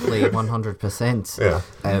 absolutely, 100%.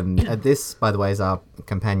 Yeah. This, by the way, is our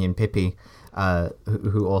companion Pippi,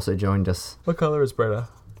 who also joined us. What color is Berta?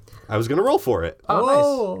 I was gonna roll for it.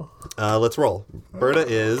 Oh, Let's roll. Berta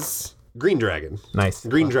is green dragon. nice.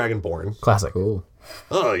 Green dragonborn. Classic. Cool.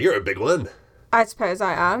 Oh, you're a big one. I suppose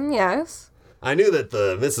I am, yes. I knew that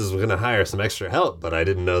the missus was gonna hire some extra help, but I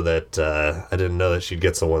didn't know that she'd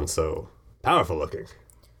get someone so powerful looking.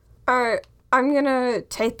 I'm gonna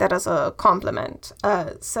take that as a compliment.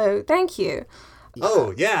 So thank you.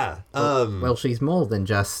 Oh yeah. Well, she's more than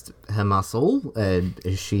just her muscle.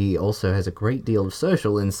 She also has a great deal of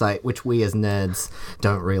social insight, which we as nerds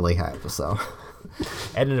don't really have. So,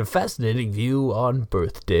 And a fascinating view on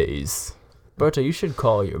birthdays. Berta, you should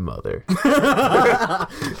call your mother.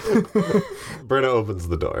 Berta opens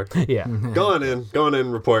the door. Yeah. Go on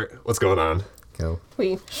in, report what's going on. go.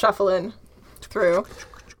 We shuffle in through.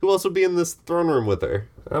 Who else would be in this throne room with her?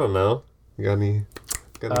 I don't know. You got any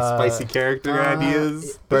spicy character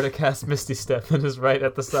ideas? Berta casts Misty Step and is right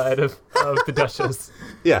at the side of the Duchess.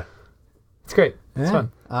 Yeah. It's great. It's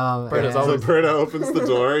fun. Berta's So Berta opens the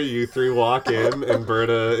door, you three walk in, and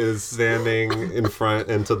Berta is standing in front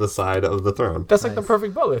and to the side of the throne. That's like the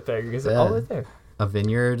perfect butler thing. Is it all right there? a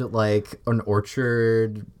vineyard, like an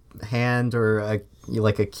orchard hand or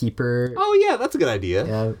like a keeper. Oh yeah, that's a good idea.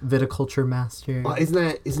 Yeah, viticulture master. Well, isn't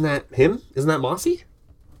that him? Isn't that Mossy?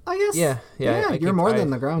 I guess. Yeah. I you're keep- more I- than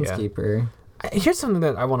the groundskeeper. Here's something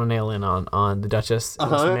that I want to nail in on the Duchess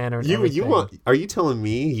and this manner. And You everything. want? Are you telling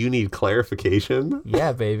me you need clarification?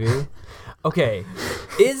 Yeah, baby. Okay,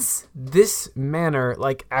 is this manor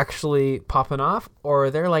like actually popping off, or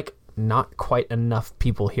are there like not quite enough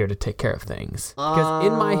people here to take care of things? Because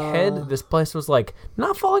in my head, this place was like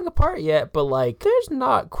not falling apart yet, but like there's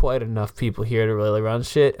not quite enough people here to really run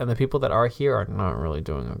shit, and the people that are here are not really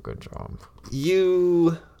doing a good job.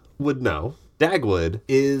 You would know. Dagwood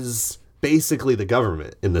is basically the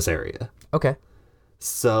government in this area. Okay.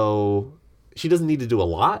 So she doesn't need to do a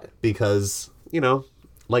lot because,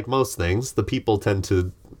 like most things, the people tend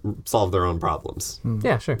to solve their own problems,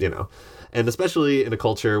 Yeah, sure. And especially in a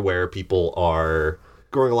culture where people are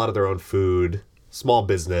growing a lot of their own food, small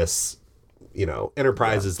business,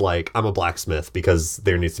 enterprises like I'm a blacksmith because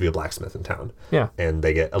there needs to be a blacksmith in town. Yeah. And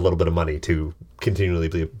they get a little bit of money to continually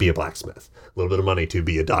be a blacksmith, a little bit of money to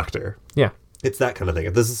be a doctor. Yeah. It's that kind of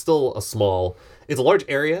thing. This is still it's a large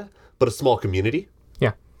area, but a small community.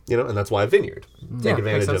 Yeah. And that's why a vineyard. Take Yeah,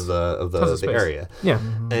 advantage makes of sense. the Tons of space. area. Yeah.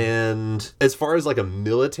 And as far as like a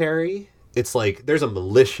military, it's like there's a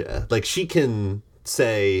militia. Like she can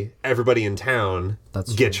say, everybody in town,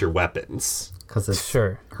 get your weapons. Because it's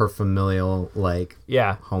Sure. her familial,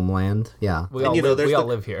 Yeah. homeland. Yeah. We all, we all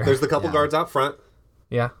live here. There's the couple guards out front.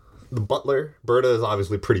 Yeah. The butler, Berta, is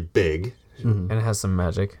obviously pretty big. And it has some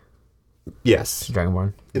magic. Yes,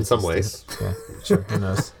 Dragonborn. in some ways. Yeah. Sure. Who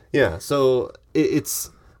knows? Yeah, so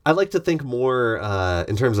it's... I like to think more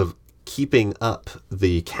in terms of keeping up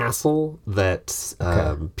the castle that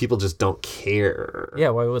people just don't care. Yeah.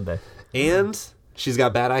 Why would they? And she's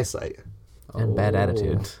got bad eyesight. And bad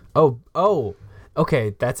attitude. Oh.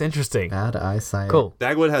 Okay. That's interesting. Bad eyesight. Cool.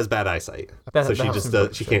 Dagwood has bad eyesight, That- so that she helps just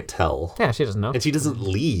him, she sure. can't tell. Yeah. She doesn't know. And she doesn't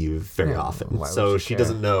leave very often, why would so she she care?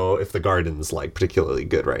 doesn't know if the garden's like particularly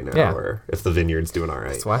good right now, Yeah. or if the vineyard's doing all right.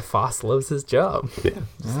 That's why Foss loves his job. Yeah.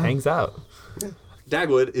 Just hangs out.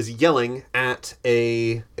 Dagwood is yelling at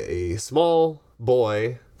a small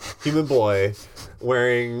boy, human boy,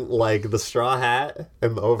 wearing like the straw hat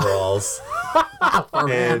and the overalls.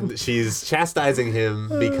 And she's chastising him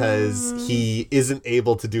because he isn't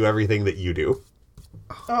able to do everything that you do.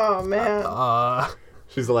 Oh, man.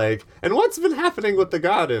 She's like, and what's been happening with the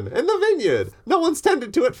garden and the vineyard? No one's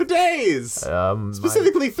tended to it for days.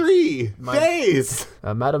 Specifically 3 days.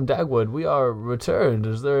 Madam Dagwood, we are returned.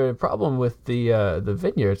 Is there a problem with the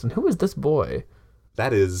vineyards? And who is this boy?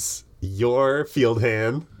 That is your field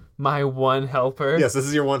hand. My one helper? Yes, this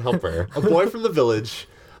is your one helper. A boy from the village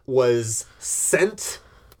was sent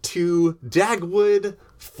to Dagwood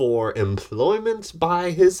for employment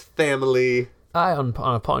by his family.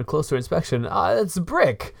 Upon closer inspection, it's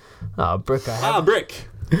Brick. Brick, Brick.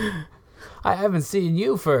 I haven't seen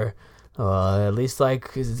you for, at least like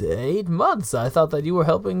 8 months. I thought that you were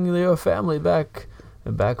helping your family back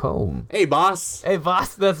home. Hey, boss. Hey,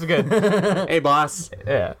 boss, that's good. Hey, boss.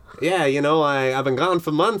 Yeah. Yeah, I've been gone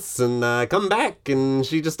for months and I come back and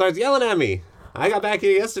she just starts yelling at me. I got back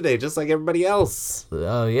here yesterday just like everybody else.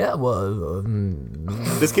 Yeah, well,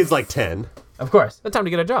 This kid's like 10. of course. It's time to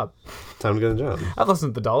get a job. Time to get a job. I've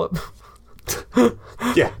listened to the Dollop.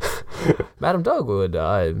 Yeah. Madam Dogwood,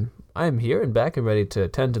 I am here and back and ready to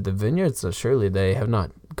attend to the vineyards, so surely they have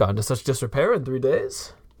not gone to such disrepair in 3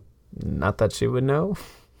 days. Not that she would know.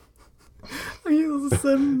 You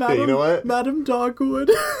said Madam, you know what? Madam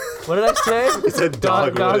Dogwood. What did I say? I said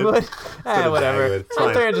Dogwood. Dogwood? Whatever. Dagwood. It's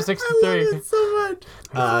I'm fine. 363. so much.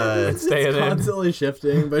 It's staying It's in. constantly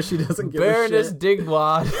shifting, but she doesn't give Baroness a shit.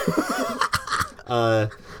 Digwad.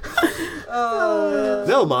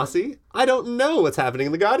 No, Mossy. I don't know what's happening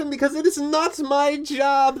in the garden because it is not my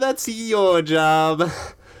job. That's your job.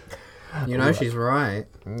 You know she's right.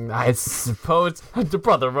 I suppose,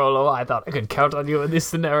 Brother Rolo, I thought I could count on you in these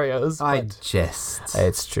scenarios. But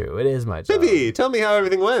it's true. It is my job. Pippi, tell me how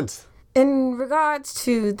everything went. In regards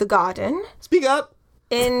to the garden, Speak up.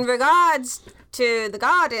 in regards to the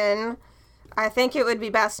garden, I think it would be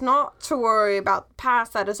best not to worry about the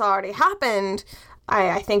past that has already happened.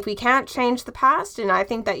 I think we can't change the past, and I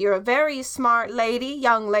think that you're a very smart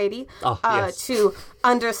young lady, yes. to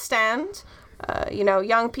understand.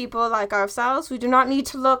 Young people like ourselves, we do not need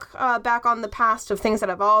to look back on the past of things that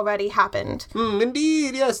have already happened.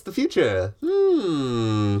 Indeed, yes, the future.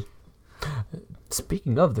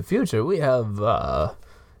 Speaking of the future, we have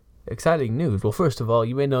exciting news. Well, first of all,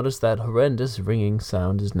 you may notice that horrendous ringing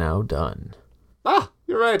sound is now done. Ah,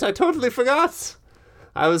 you're right, I totally forgot.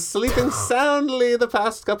 I was sleeping soundly the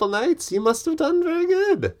past couple nights. You must have done very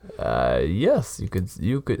good. Yes, you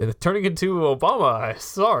could turning into Obama.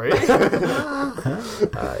 Sorry.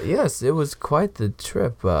 Yes, it was quite the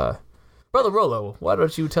trip. Brother Rolo, why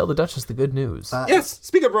don't you tell the Duchess the good news? Yes,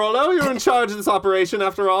 speak up, Rolo. You're in charge of this operation,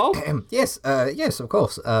 after all. Yes, of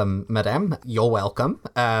course. Madame, you're welcome.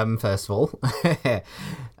 First of all.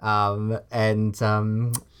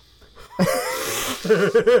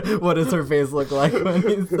 What does her face look like when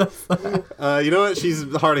he says that? You know what? She's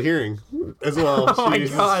hard of hearing as well. Oh my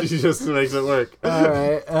God. She just makes it work. All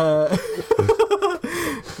right.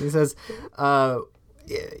 He says,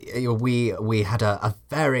 we had a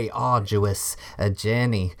very arduous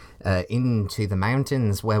journey into the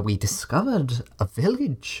mountains where we discovered a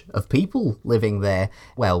village of people living there.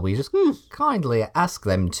 Well, we just kindly asked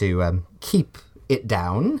them to keep it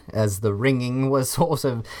down, as the ringing was sort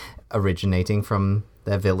of originating from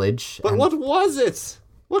their village. But what was it?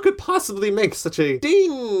 What could possibly make such a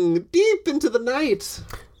ding deep into the night?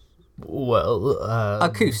 Well,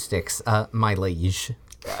 Acoustics, my liege.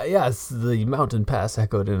 yes, the mountain pass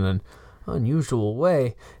echoed in an unusual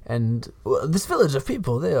way, and this village of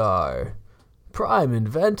people, they are prime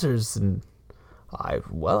inventors, and I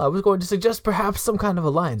was going to suggest perhaps some kind of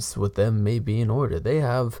alliance with them may be in order. They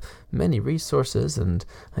have many resources and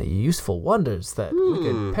useful wonders that we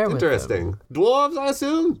could pair with them. Interesting. Dwarves, I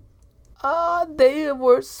assume? They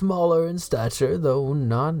were smaller in stature, though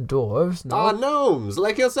not dwarves. No. Gnomes,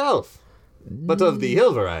 like yourself. But of the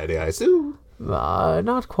hill variety, I assume.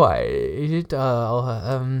 Not quite.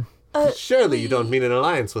 Surely you don't mean an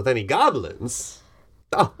alliance with any goblins?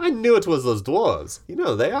 Oh, I knew it was those dwarves. You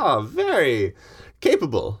know, they are very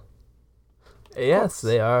capable. Yes,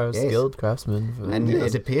 they are Yes. skilled craftsmen. And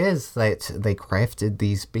it appears that they crafted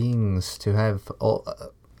these beings to have a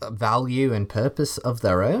value and purpose of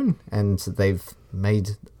their own, and they've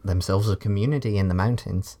made themselves a community in the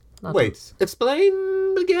mountains. Wait,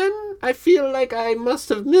 explain again? I feel like I must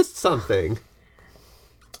have missed something.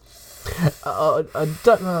 Are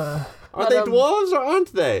Are they dwarves or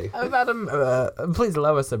aren't they? Madam, please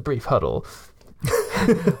allow us a brief huddle.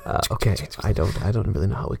 Okay, I don't really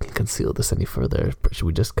know how we can conceal this any further. Should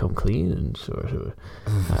we just come clean and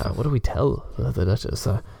what do we tell the Duchess?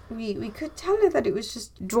 We could tell her that it was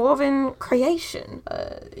just dwarven creation.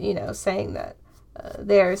 Saying that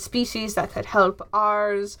they're species that could help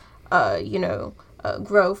ours.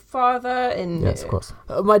 Grow farther and Yes, of course.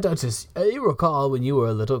 My Duchess, you recall when you were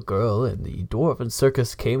a little girl and the Dwarven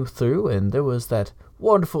Circus came through and there was that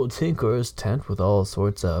wonderful tinkerer's tent with all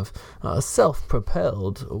sorts of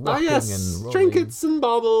self-propelled walking Yes, and rolling. trinkets and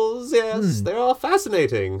baubles, yes, they're all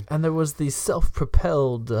fascinating. And there was the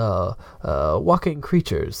self-propelled walking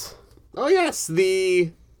creatures. Oh yes,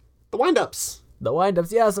 the wind-ups. The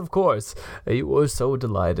wind-ups, yes, of course. You were so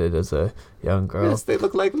delighted as a young girl. Yes, they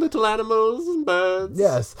look like little animals and birds.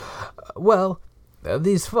 Yes.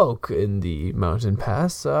 These folk in the mountain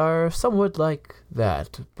pass are somewhat like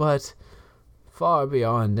that, but far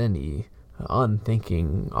beyond any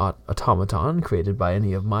unthinking automaton created by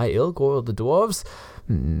any of my ilk or the dwarves.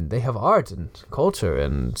 They have art and culture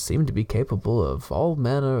and seem to be capable of all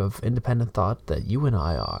manner of independent thought that you and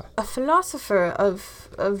I are. a philosopher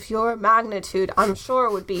of your magnitude, I'm sure,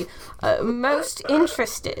 would be most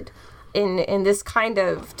interested in this kind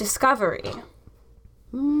of discovery.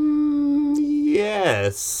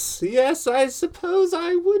 Yes, I suppose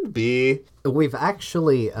I would be. We've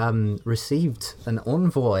actually received an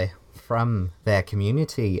envoy from their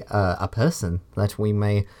community, a person that we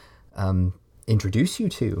may introduce you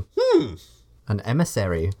to. An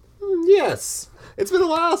emissary. Yes, it's been a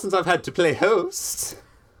while since I've had to play host.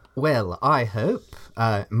 Well, I hope,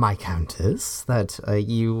 my countess, that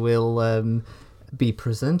you will be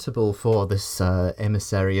presentable for this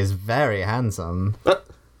emissary. Is very handsome.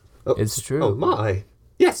 It's true. Oh my.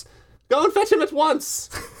 Yes, go and fetch him at once.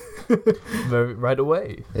 Right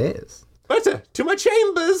away. Yes. Berta, to my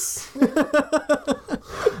chambers.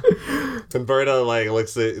 And Berta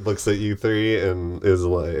looks at you three and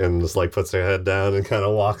just puts her head down and kind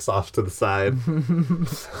of walks off to the side.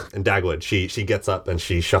 And Dagwood, she gets up and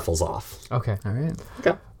she shuffles off. Okay. All right.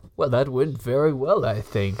 Okay. Well, that went very well, I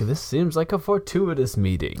think. This seems like a fortuitous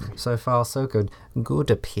meeting. So far, so good.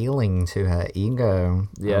 Good appealing to her ego.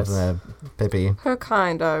 Yes. Of, Pippi. Her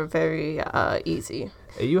kind are very easy.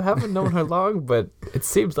 You haven't known her long, but it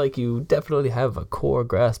seems like you definitely have a core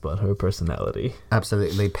grasp on her personality.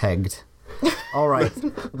 Absolutely pegged. All right.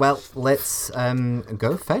 Well, let's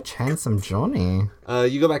go fetch Handsome Johnny.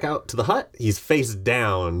 You go back out to the hut. He's face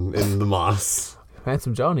down in the moss.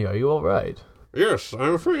 Handsome Johnny, are you all right? Yes,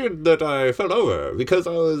 I'm afraid that I fell over because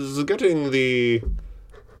I was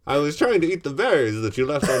trying to eat the berries that you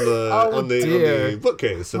left on the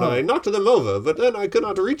bookcase, and I knocked them over, but then I could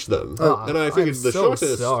not reach them. And I figured I'm the so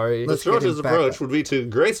sorry. the Let's get shortest him back approach up. would be to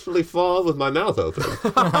gracefully fall with my mouth open.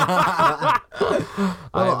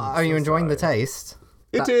 Well, are you enjoying the taste?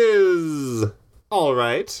 It is all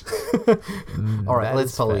right. All right, That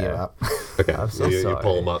let's is pull you fair. up. Okay, I'm so you sorry.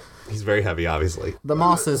 pull him up. He's very heavy, obviously. The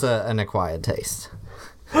moss is an acquired taste.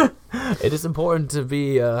 It is important to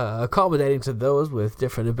be accommodating to those with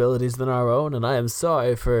different abilities than our own, and I am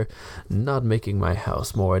sorry for not making my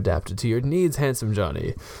house more adapted to your needs, Handsome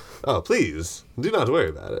Johnny. Oh, please, do not worry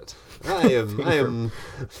about it. I am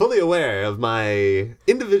fully aware of my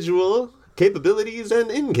individual capabilities and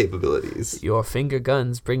incapabilities. Your finger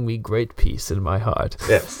guns bring me great peace in my heart.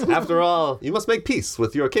 Yes. After all, you must make peace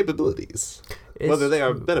with your capabilities, whether they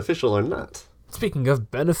are beneficial or not. Speaking of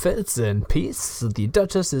benefits and peace, the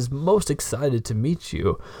Duchess is most excited to meet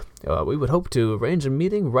you. We would hope to arrange a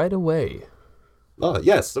meeting right away. Oh,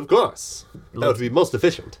 yes, of course. That would be most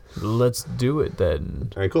efficient. Let's do it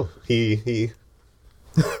then. All right, cool. He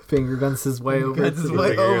Finger guns his way over. Guns his way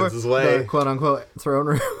finger over. guns his way. The quote-unquote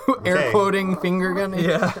throne air quoting finger gun.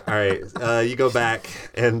 Yeah. All right, you go back,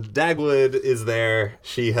 and Dagwood is there.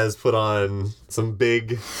 She has put on some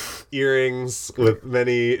big earrings with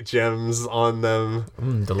many gems on them.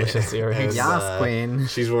 Delicious earrings. Yes, queen.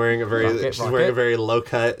 She's wearing a very low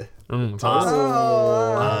cut top.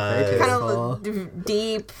 Very Kind tasteful. of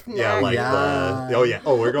deep. Yeah, neck. like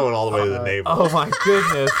we're going all the way to the navel. Oh my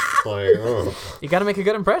goodness. Like, oh. You gotta make a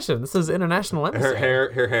good impression. This is international episode.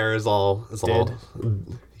 Her hair is all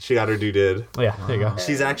she got her did. Yeah, there you go.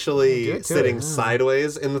 She's Do actually it to sitting her.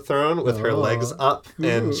 sideways in the throne with her legs up,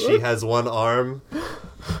 and she has one arm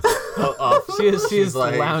up. She is She's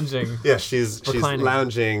like- lounging. Yeah, she's Reclining.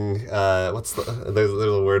 lounging. What's there's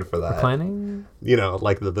a word for that? Reclining? You know,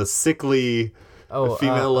 like the sickly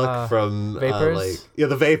female look from Vapors?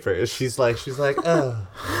 the vapors. She's like,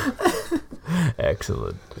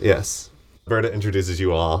 Excellent. yes. Berta introduces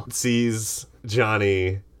you all, sees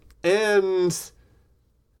Johnny, and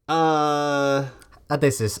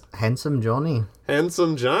This is handsome Johnny.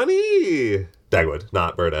 handsome Johnny. Dagwood,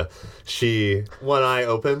 not Berta. One eye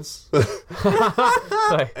opens.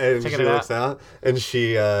 Sorry, And checking she it out. looks out, and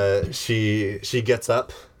she gets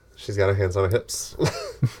up. She's got her hands on her hips,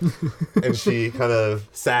 and she kind of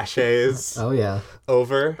sachets Oh yeah.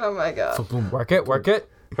 over. Oh my god. Work it.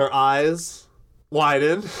 Her eyes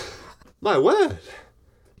widen. My word,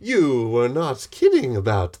 you were not kidding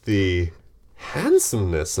about the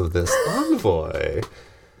handsomeness of this envoy.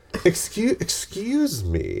 Excuse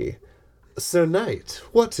me. Sir Knight,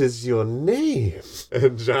 what is your name?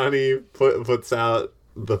 And Johnny puts out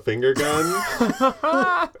the finger gun,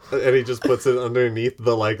 and he just puts it underneath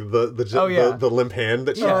the limp hand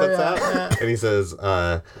that she puts out, and he says,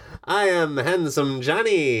 "I am handsome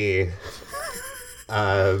Johnny."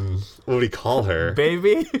 What would he call her?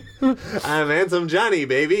 Baby. I'm handsome Johnny,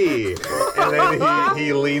 baby. And then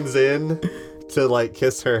he leans in to like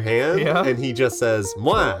kiss her hand, Yeah. and he just says,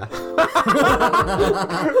 "Moi."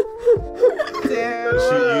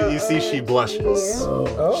 Dude. You see, she blushes.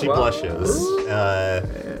 She blushes.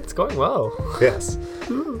 It's going well. Yes.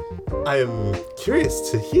 I am curious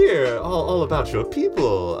to hear all about your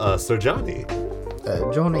people, Sir Johnny.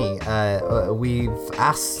 Johnny, we've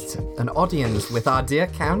asked an audience with our dear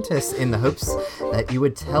Countess in the hopes that you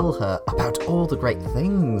would tell her about all the great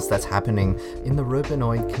things that's happening in the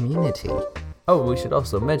Robonoid community. Oh, we should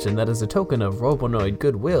also mention that as a token of Robonoid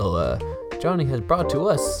goodwill, Johnny has brought to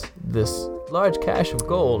us this large cache of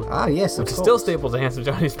gold, Ah, yes, of which is course. still stapled to Handsome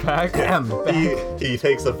Johnny's back. He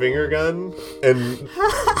takes a finger gun and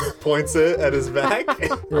points it at his back.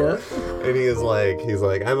 Yeah. And he's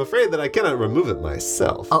like, I'm afraid that I cannot remove it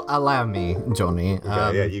myself. Allow me, Johnny.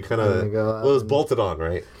 Yeah, you kind I'm gonna of. go, Well, it was bolted on,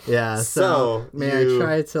 right? Yeah, So may you I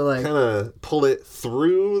try to like... Kind of pull it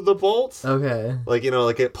through the bolt. Okay. Like,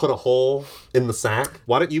 like it put a hole in the sack.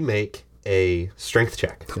 Why don't you make a strength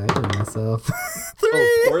check? Judging myself.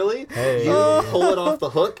 Oh, poorly? Hey. You pull it off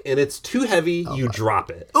the hook, and it's too heavy. You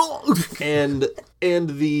drop it. And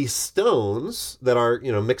the stones that are,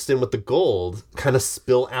 mixed in with the gold kind of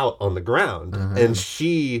spill out on the ground. And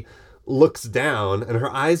she looks down, and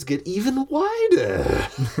her eyes get even wider.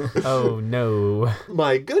 Oh no.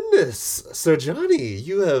 My goodness, Sir Johnny,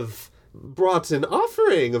 you have brought an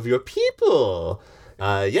offering of your people.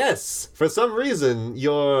 Yes, for some reason,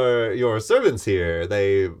 your servants here,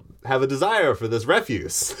 they have a desire for this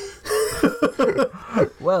refuse.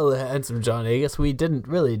 Well, Handsome Johnny, I guess we didn't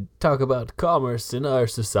really talk about commerce in our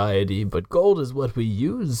society, but gold is what we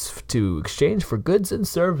use to exchange for goods and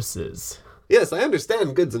services. Yes, I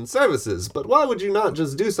understand goods and services, but why would you not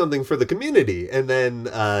just do something for the community? And then,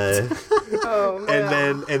 Oh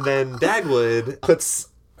man. and then Dagwood puts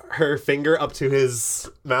her finger up to his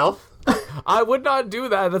mouth. I would not do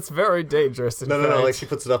that. That's very dangerous. No, like she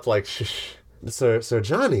puts it up like, shh. Sir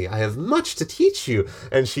Johnny, I have much to teach you.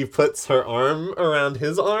 And she puts her arm around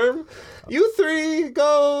his arm. You three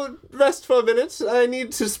go rest for a minute. I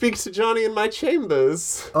need to speak to Johnny in my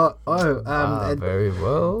chambers. Very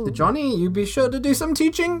well. Johnny, you be sure to do some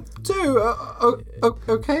teaching too.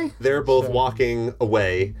 Okay. They're both walking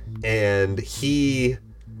away, and he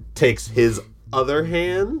takes his other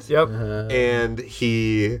hand. Yep. And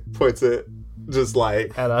he points it just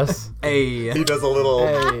like At us. Hey. he does a little,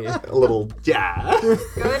 Hey. yeah.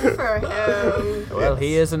 Good for him. Well,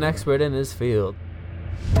 he is an expert in his field.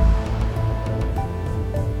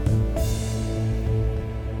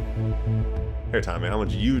 Here, Tommy, I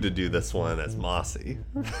want you to do this one as Mossy.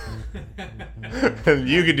 And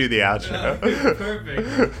you can do the outro.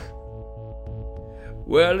 Perfect.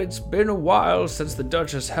 Well, it's been a while since the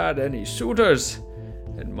Duchess had any suitors,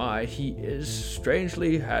 and my, he is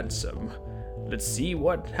strangely handsome. Let's see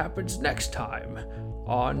what happens next time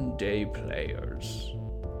on Day Players.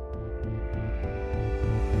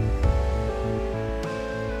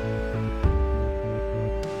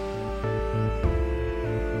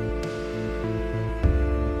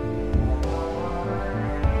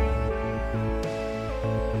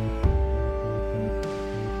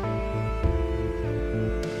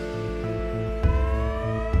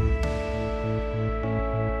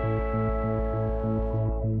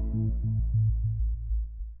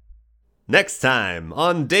 Next time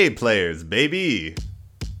on Day Players, baby.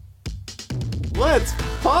 Let's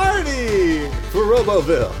party for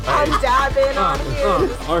Roboville. I'm dabbing on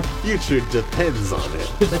you. Our future depends on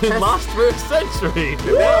it. Lost for a century. Now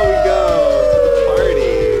we go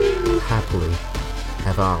to the party. Happily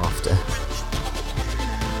ever after.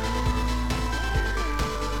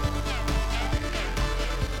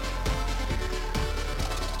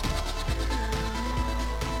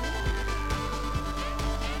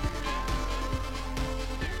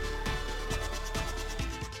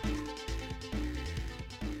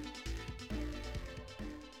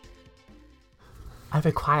 I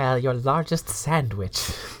require your largest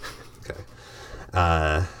sandwich.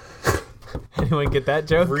 Okay. Anyone get that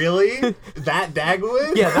joke? Really? That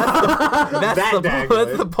Dagwood? Yeah, that's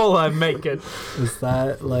Dagwood. the pull I'm making. Is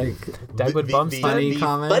that like Dagwood Bumstead? funny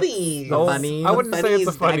comment? Funny. No, funny? I wouldn't say it's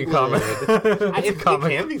a funny comment. It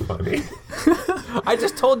comic. can be funny. I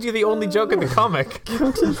just told you the only joke in the comic.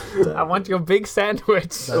 I want your big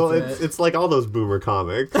sandwich. Well, it's like all those boomer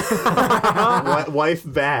comics. Wife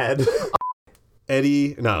bad.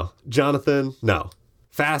 Eddie, no. Jonathan, no.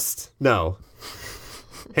 Fast, no.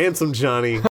 Handsome Johnny,